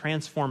 it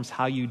transforms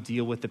how you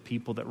deal with the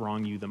people that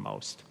wrong you the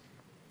most.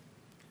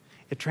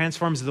 It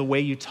transforms the way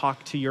you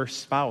talk to your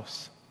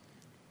spouse.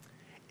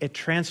 It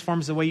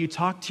transforms the way you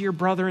talk to your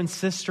brother and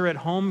sister at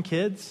home,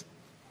 kids.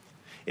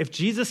 If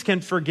Jesus can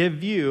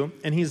forgive you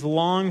and he's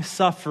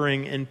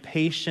long-suffering and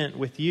patient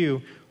with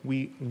you,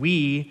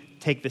 we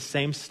take the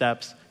same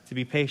steps to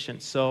be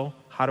patient. So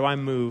how do I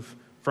move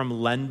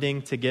from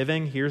lending to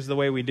giving? Here's the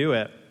way we do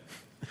it.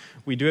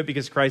 We do it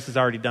because Christ has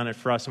already done it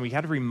for us, and we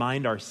got to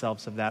remind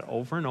ourselves of that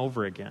over and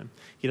over again.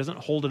 He doesn't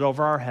hold it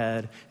over our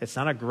head. It's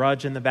not a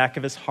grudge in the back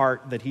of his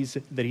heart that he's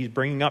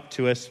bringing up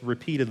to us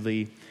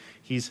repeatedly.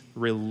 He's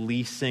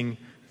releasing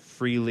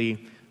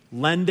freely.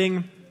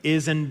 Lending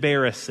is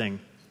embarrassing.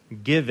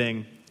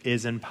 Giving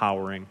is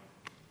empowering.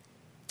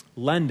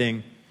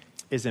 Lending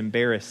is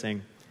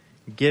embarrassing.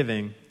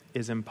 Giving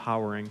is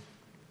empowering.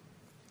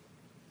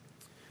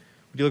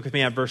 Would you look with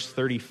me at verse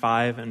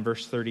 35 and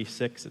verse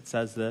 36? It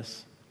says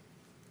this.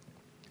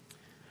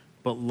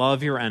 But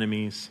love your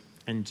enemies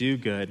and do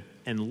good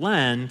and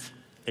lend,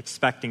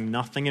 expecting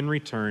nothing in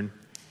return,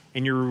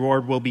 and your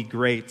reward will be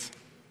great.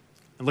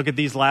 And look at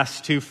these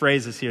last 2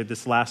 phrases here,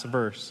 this last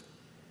verse.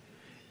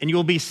 And you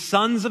will be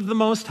sons of the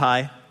Most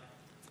High,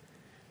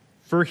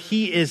 for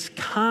he is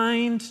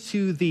kind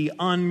to the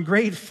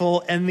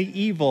ungrateful and the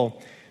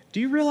evil. Do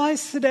you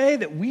realize today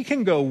that we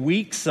can go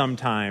weeks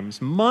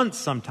sometimes, months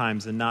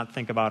sometimes, and not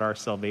think about our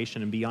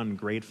salvation and be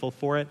ungrateful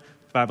for it?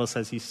 The Bible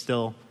says he's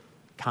still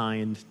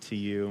kind to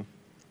you.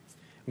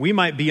 We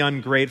might be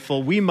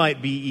ungrateful. We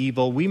might be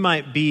evil. We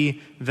might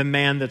be the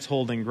man that's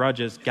holding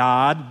grudges.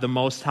 God, the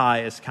Most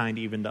High, is kind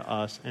even to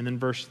us. And then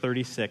verse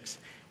 36,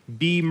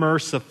 be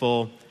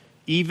merciful,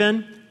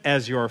 even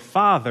as your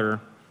Father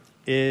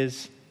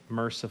is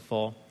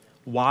merciful.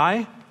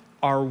 Why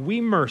are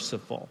we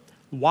merciful?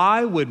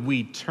 Why would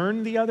we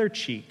turn the other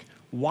cheek?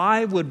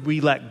 Why would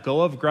we let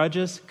go of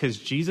grudges? Because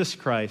Jesus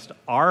Christ,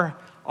 our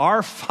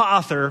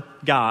Father,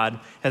 God,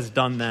 has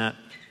done that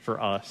for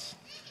us.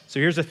 So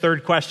here's a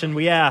third question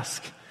we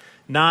ask.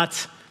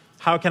 Not,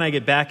 how can I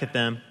get back at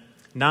them?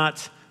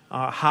 Not,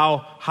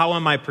 how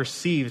am I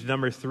perceived?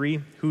 Number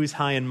 3, who's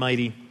high and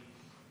mighty?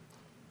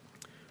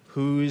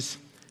 Who's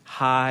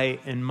high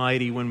and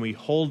mighty? When we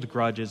hold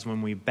grudges,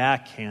 when we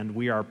backhand,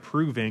 we are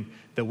proving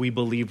that we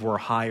believe we're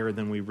higher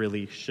than we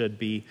really should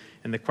be.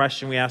 And the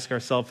question we ask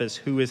ourselves is,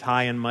 who is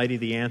high and mighty?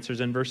 The answer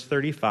is in verse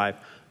 35.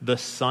 The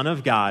Son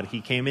of God.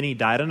 He came and he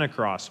died on a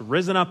cross.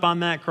 Risen up on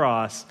that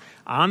cross,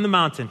 on the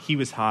mountain, he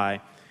was high,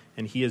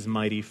 and he is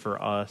mighty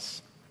for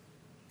us.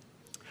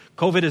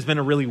 COVID has been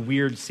a really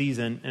weird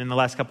season, and in the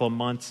last couple of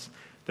months,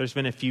 there's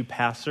been a few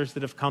pastors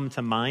that have come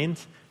to mind.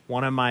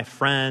 One of my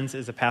friends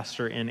is a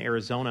pastor in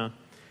Arizona,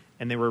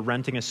 and they were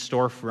renting a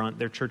storefront.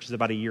 Their church is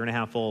about a year and a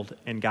half old,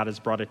 and God has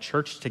brought a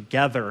church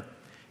together,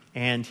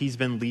 and he's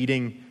been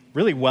leading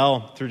really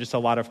well through just a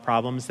lot of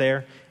problems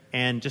there.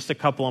 And just a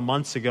couple of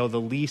months ago,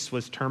 the lease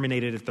was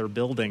terminated at their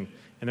building,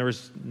 and there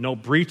was no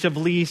breach of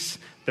lease.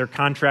 Their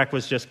contract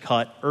was just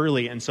cut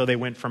early, and so they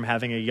went from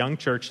having a young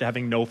church to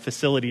having no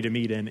facility to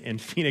meet in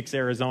Phoenix,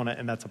 Arizona,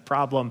 and that's a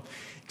problem,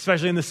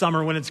 especially in the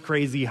summer when it's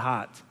crazy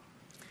hot.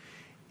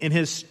 And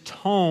his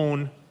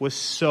tone was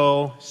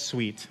so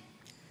sweet.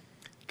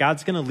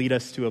 God's going to lead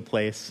us to a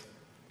place.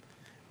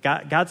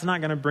 God's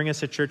not going to bring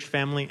us a church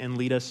family and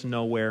lead us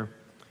nowhere.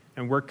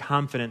 And we're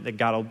confident that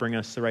God will bring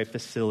us the right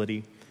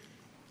facility.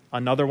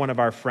 Another one of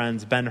our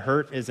friends, Ben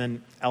Hurt, is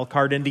in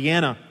Elkhart,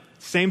 Indiana.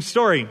 Same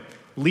story.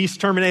 Lease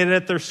terminated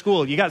at their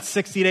school. You got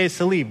 60 days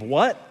to leave.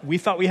 What? We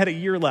thought we had a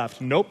year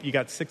left. Nope, you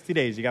got 60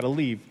 days. You got to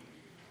leave.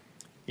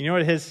 You know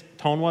what his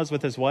tone was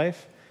with his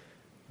wife?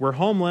 We're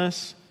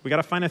homeless. We got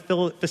to find a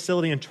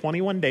facility in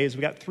 21 days.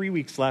 We got 3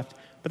 weeks left.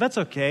 But that's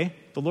okay.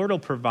 The Lord will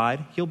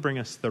provide. He'll bring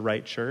us the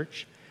right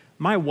church.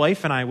 My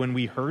wife and I, when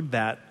we heard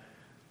that,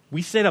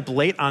 we stayed up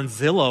late on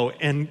Zillow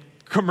and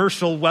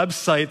commercial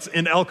websites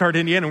in Elkhart,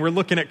 Indiana, and we're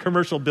looking at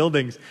commercial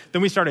buildings.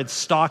 Then we started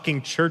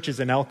stalking churches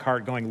in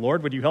Elkhart going,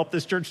 Lord, would you help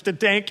this church to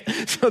tank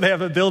so they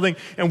have a building?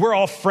 And we're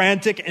all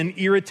frantic and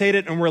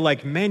irritated, and we're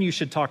like, man, you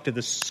should talk to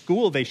the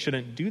school. They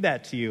shouldn't do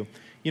that to you.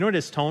 You know what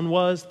his tone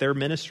was? Their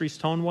ministry's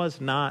tone was?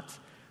 Not,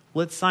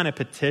 let's sign a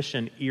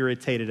petition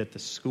irritated at the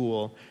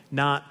school.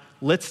 Not,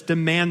 let's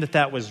demand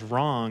that was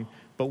wrong,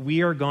 but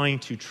we are going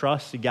to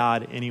trust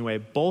God anyway.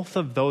 Both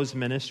of those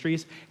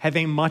ministries have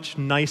a much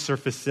nicer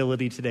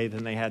facility today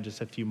than they had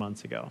just a few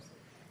months ago.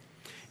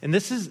 And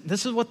this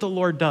is what the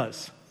Lord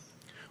does.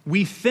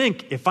 We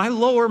think, if I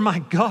lower my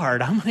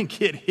guard, I'm going to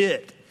get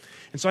hit.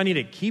 And so I need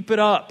to keep it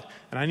up,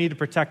 and I need to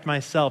protect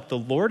myself. The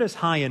Lord is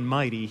high and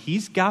mighty.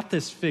 He's got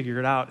this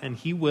figured out, and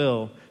he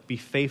will be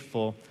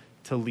faithful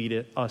to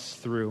lead us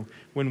through.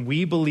 When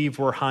we believe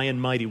we're high and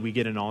mighty, we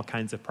get in all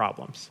kinds of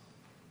problems.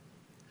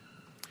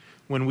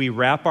 When we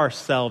wrap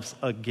ourselves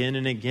again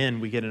and again,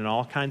 we get in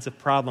all kinds of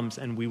problems,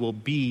 and we will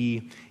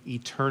be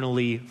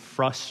eternally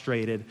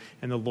frustrated.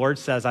 And the Lord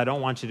says, I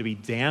don't want you to be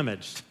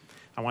damaged.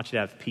 I want you to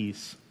have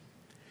peace.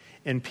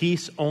 And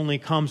peace only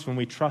comes when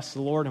we trust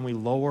the Lord and we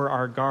lower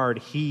our guard.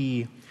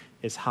 He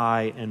is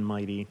high and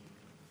mighty.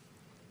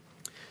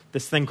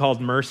 This thing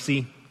called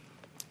mercy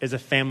is a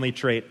family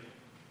trait.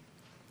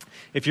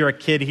 If you're a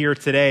kid here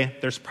today,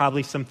 there's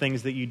probably some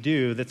things that you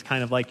do that's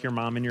kind of like your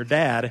mom and your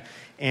dad,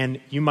 and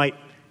you might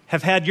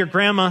have had your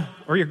grandma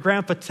or your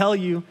grandpa tell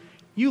you,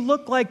 you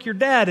look like your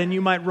dad, and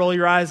you might roll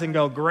your eyes and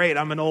go, great,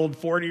 I'm an old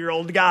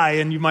 40-year-old guy,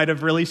 and you might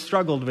have really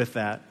struggled with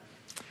that.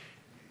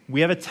 We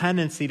have a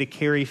tendency to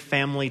carry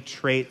family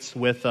traits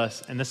with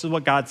us, and this is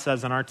what God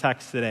says in our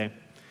text today.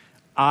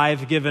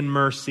 I've given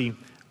mercy.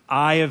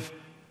 I have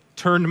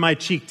turned my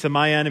cheek to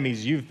my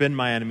enemies. You've been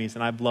my enemies,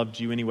 and I've loved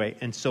you anyway.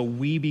 And so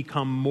we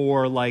become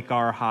more like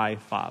our high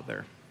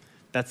Father.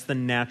 That's the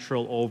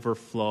natural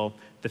overflow.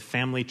 The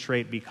family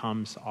trait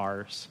becomes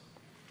ours.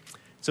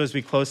 So as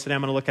we close today,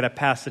 I'm going to look at a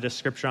passage of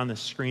Scripture on the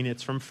screen.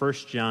 It's from 1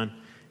 John.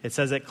 It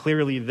says it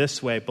clearly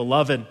this way.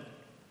 Beloved,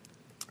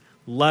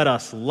 let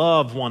us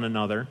love one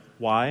another.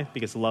 Why?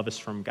 Because love is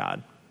from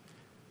God.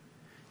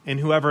 And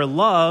whoever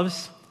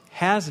loves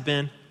has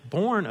been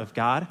born of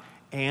God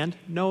and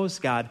knows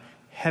God.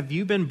 Have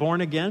you been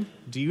born again?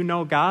 Do you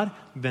know God?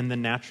 Then the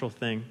natural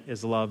thing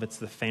is love. It's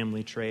the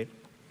family trait.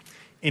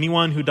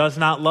 Anyone who does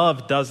not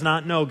love does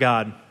not know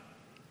God.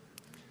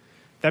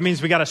 That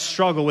means we got to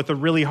struggle with a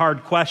really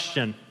hard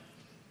question.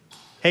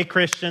 Hey,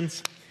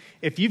 Christians,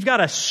 if you've got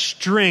a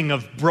string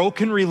of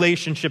broken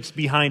relationships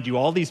behind you,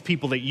 all these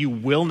people that you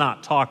will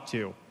not talk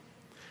to,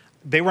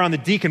 they were on the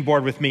deacon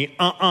board with me,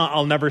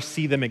 I'll never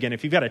see them again.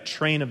 If you've got a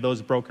train of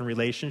those broken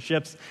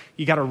relationships,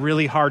 you got a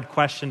really hard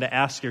question to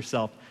ask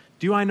yourself.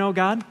 Do I know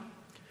God?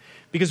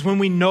 Because when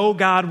we know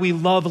God, we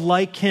love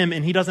like him,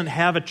 and he doesn't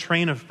have a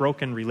train of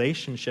broken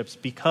relationships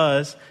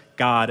because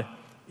God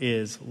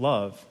is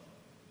love.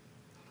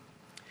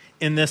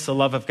 In this, the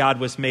love of God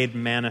was made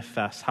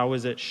manifest. How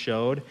was it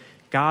showed?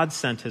 God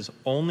sent his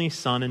only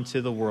Son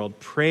into the world.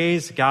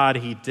 Praise God,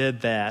 he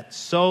did that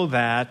so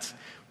that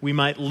we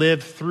might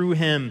live through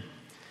him.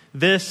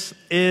 This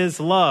is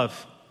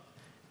love.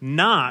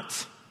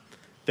 Not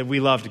that we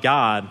loved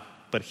God,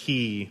 but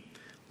he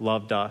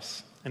loved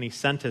us. And he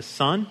sent his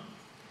son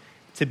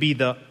to be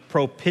the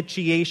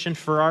propitiation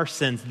for our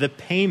sins, the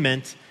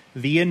payment,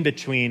 the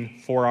in-between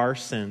for our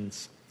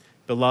sins.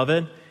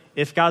 Beloved,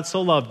 if God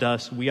so loved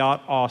us, we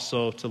ought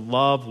also to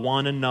love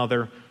one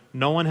another.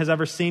 No one has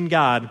ever seen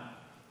God,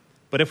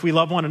 but if we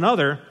love one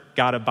another,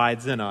 God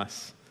abides in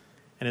us,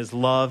 and his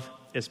love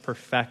is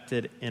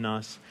perfected in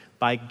us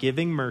by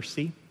giving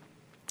mercy,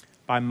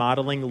 by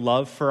modeling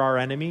love for our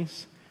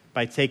enemies,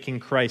 by taking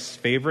Christ's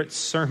favorite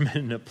sermon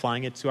and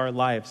applying it to our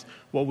lives.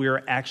 What we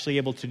are actually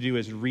able to do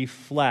is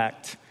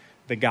reflect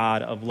the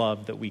God of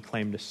love that we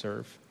claim to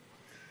serve.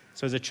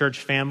 So as a church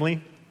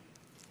family,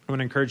 I want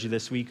to encourage you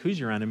this week, who's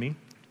your enemy?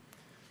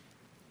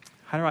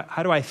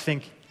 How do I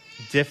think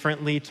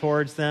differently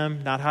towards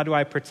them? Not how do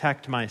I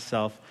protect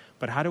myself,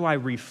 but how do I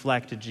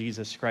reflect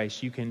Jesus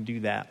Christ? You can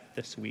do that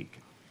this week.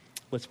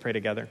 Let's pray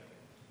together.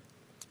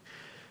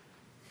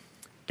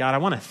 God, I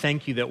want to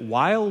thank you that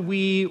while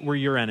we were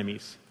your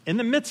enemies, in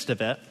the midst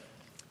of it,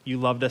 you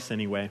loved us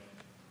anyway.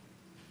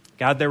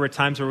 God, there were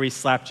times where we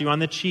slapped you on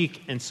the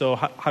cheek, and so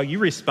how you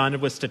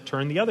responded was to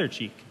turn the other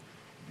cheek.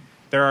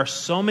 There are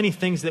so many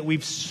things that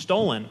we've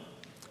stolen,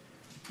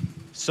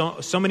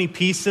 so many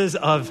pieces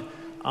of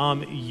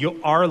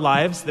our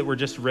lives that were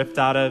just ripped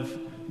out of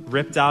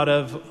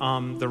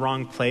the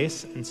wrong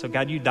place. And so,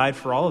 God, you died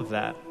for all of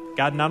that.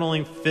 God, not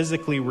only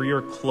physically were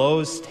your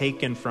clothes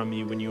taken from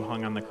you when you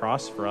hung on the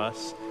cross for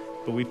us,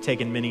 but we've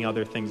taken many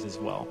other things as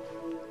well.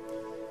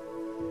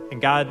 And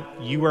God,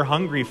 you were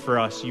hungry for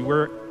us. You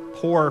were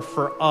poor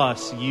for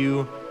us.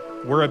 You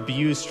were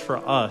abused for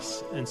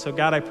us. And so,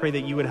 God, I pray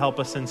that you would help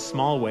us in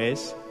small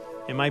ways.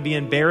 It might be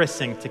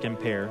embarrassing to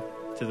compare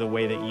to the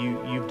way that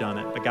you've done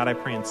it. But God, I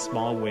pray in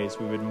small ways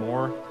we would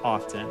more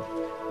often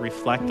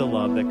reflect the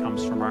love that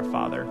comes from our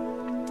Father.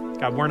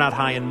 God, we're not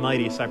high and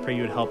mighty, so I pray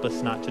you would help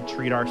us not to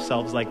treat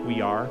ourselves like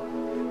we are.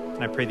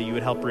 And I pray that you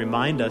would help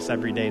remind us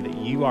every day that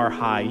you are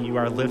high, you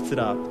are lifted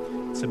up.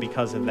 So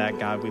because of that,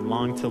 God, we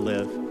long to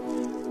live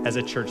as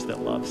a church that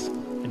loves.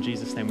 In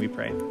Jesus' name we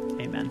pray.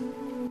 Amen.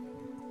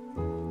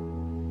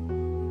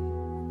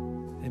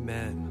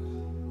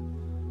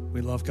 Amen.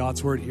 We love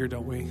God's word here,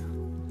 don't we?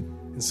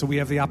 And so we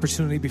have the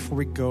opportunity before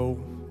we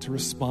go to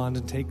respond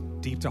and take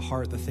deep to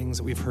heart the things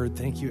that we've heard.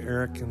 Thank you,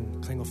 Eric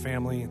and Klingel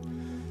family.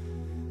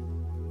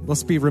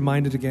 Let's be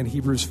reminded again,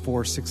 Hebrews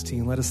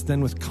 4:16. Let us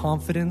then with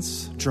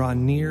confidence draw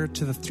near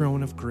to the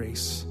throne of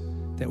grace,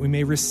 that we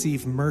may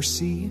receive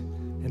mercy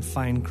and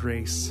find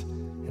grace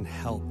and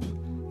help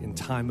in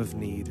time of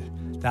need.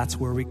 That's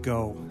where we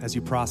go as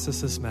you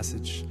process this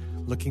message,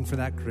 looking for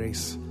that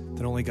grace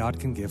that only God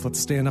can give. Let's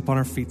stand up on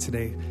our feet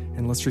today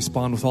and let's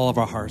respond with all of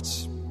our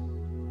hearts.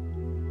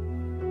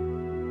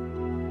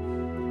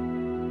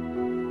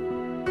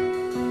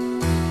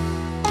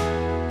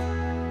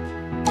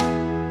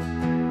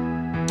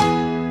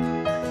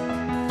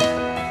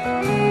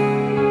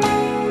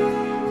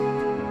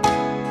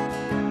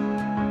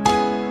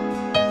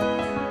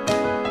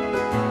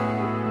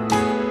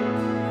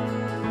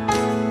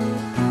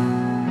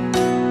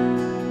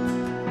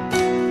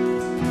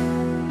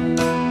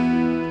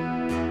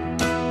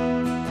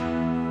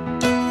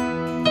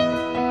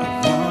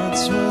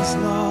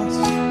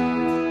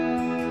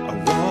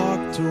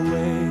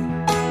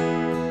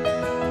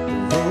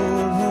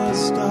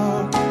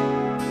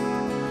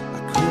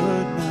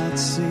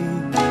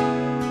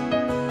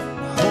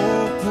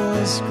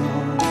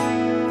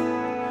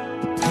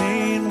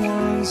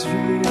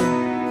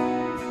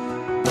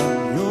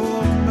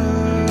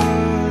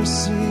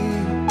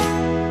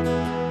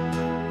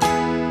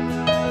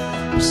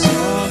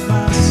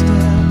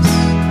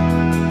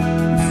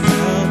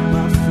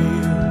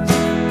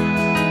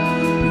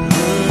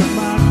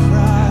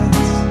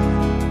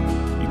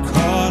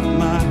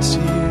 My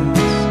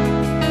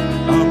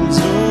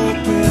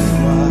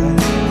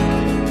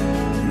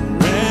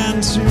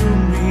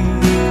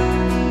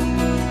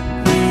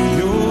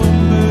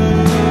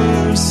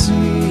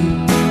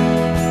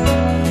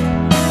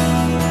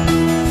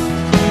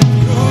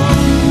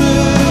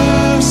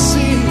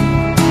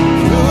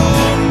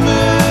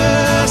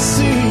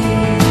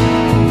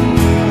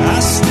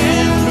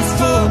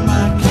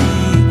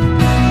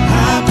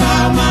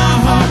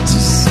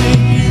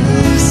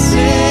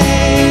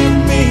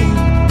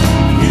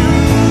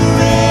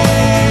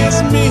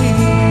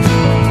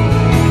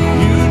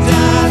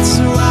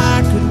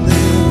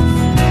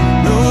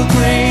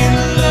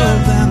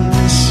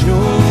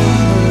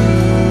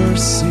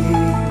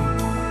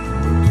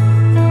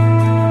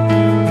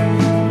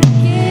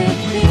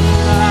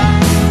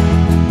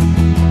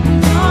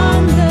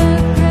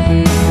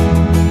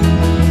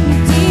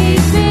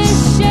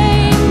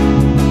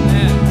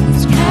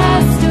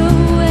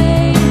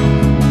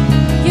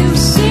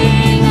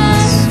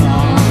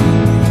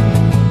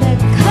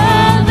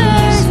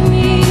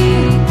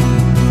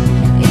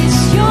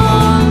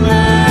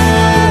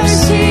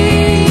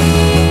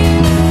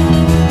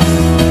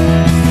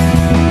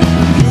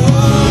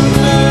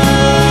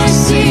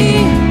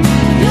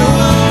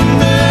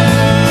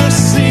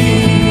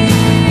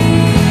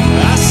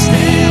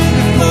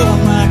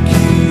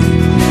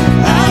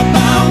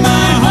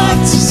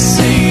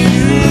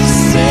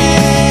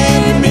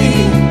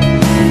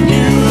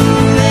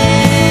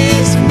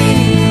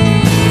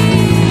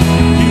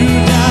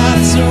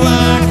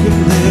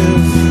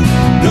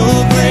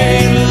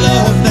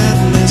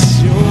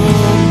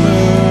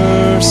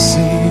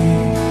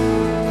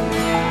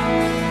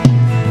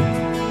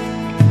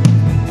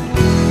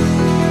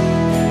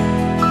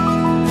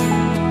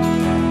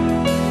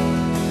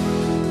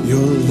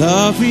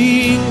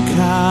loving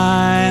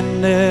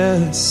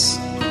kindness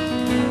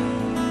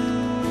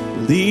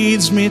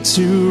leads me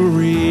to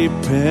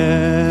repentance.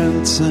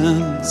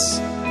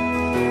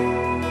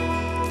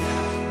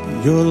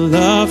 Your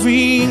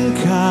loving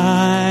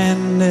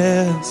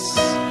kindness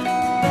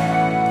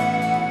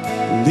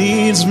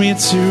leads me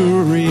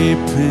to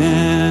repentance.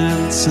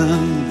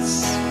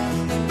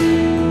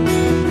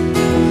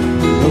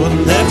 Lord,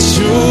 let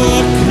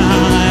your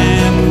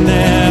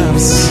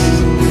kindness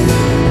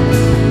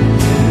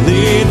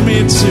lead me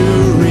to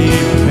repentance.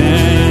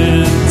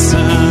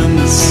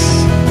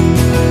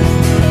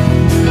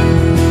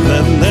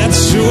 Let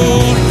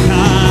your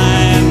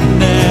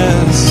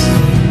kindness,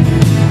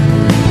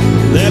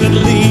 let it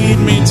lead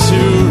me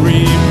to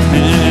repentance.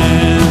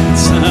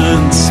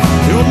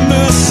 Your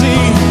mercy,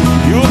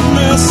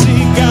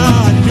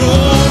 God,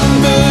 your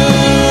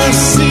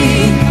mercy,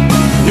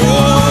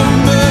 your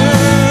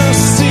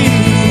mercy.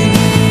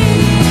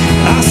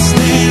 I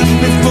stand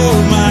before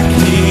my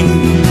King,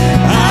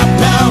 I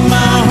bow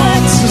my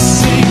heart to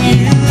sing.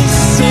 You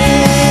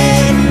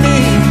save me,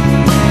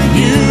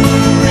 you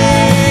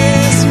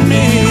raise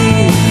me,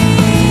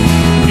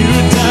 you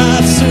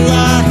died so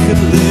I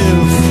could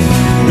live.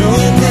 No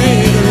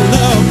greater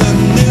love than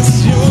this.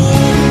 Your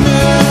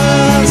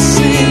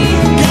mercy,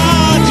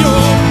 God,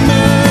 your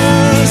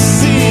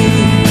mercy.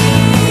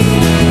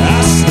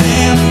 I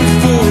stand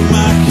before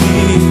my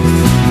King,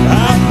 I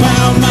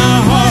bow my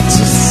heart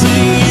to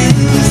sing.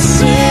 You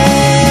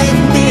save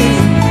me,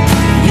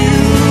 you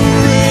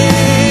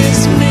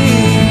raise me,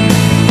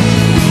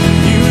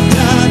 you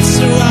died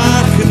so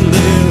I could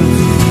live.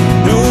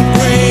 No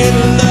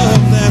greater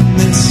love than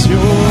this.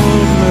 Your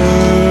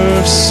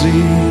mercy.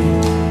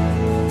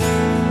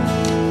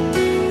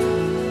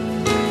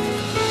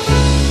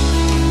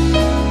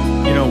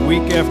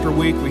 Week after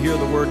week, we hear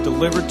the word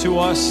delivered to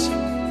us.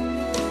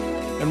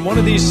 And one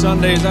of these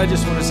Sundays, I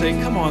just want to say,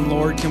 come on,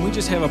 Lord, can we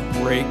just have a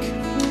break?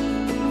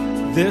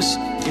 This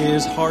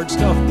is hard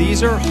stuff.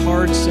 These are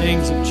hard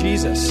sayings of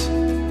Jesus.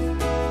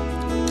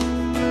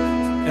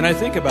 And I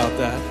think about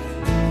that.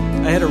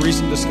 I had a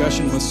recent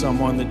discussion with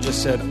someone that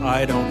just said,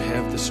 I don't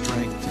have the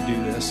strength to do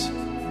this.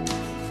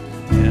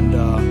 And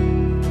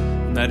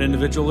that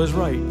individual is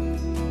right.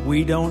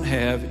 We don't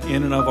have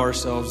in and of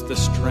ourselves the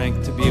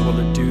strength to be able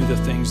to do the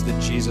things that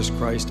Jesus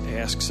Christ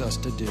asks us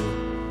to do,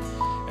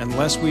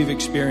 unless we've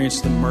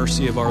experienced the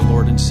mercy of our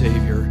Lord and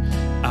Savior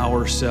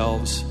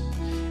ourselves.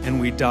 And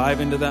we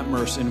dive into that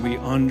mercy and we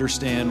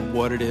understand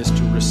what it is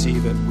to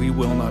receive it. We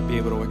will not be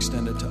able to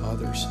extend it to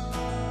others.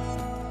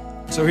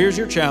 So here's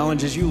your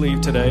challenge as you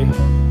leave today.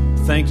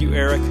 Thank you,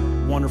 Eric.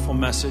 Wonderful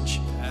message.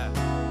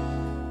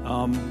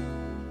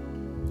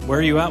 Where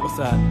are you at with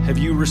that? Have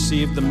you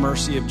received the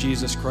mercy of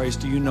Jesus Christ?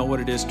 Do you know what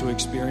it is to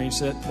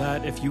experience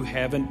that? If you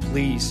haven't,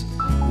 please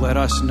let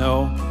us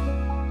know.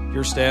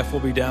 Your staff will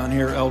be down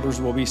here. Elders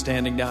will be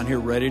standing down here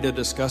ready to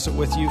discuss it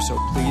with you, so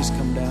please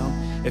come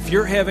down. If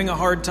you're having a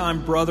hard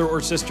time, brother or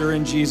sister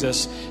in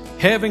Jesus,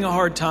 having a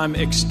hard time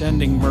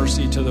extending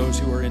mercy to those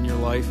who are in your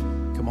life,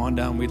 come on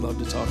down. We'd love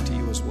to talk to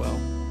you as well.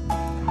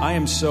 I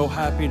am so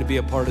happy to be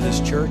a part of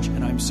this church,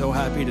 and I'm so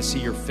happy to see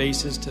your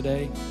faces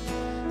today.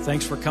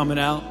 Thanks for coming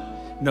out.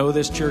 Know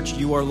this church,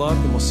 you are loved,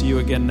 and we'll see you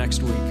again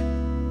next week.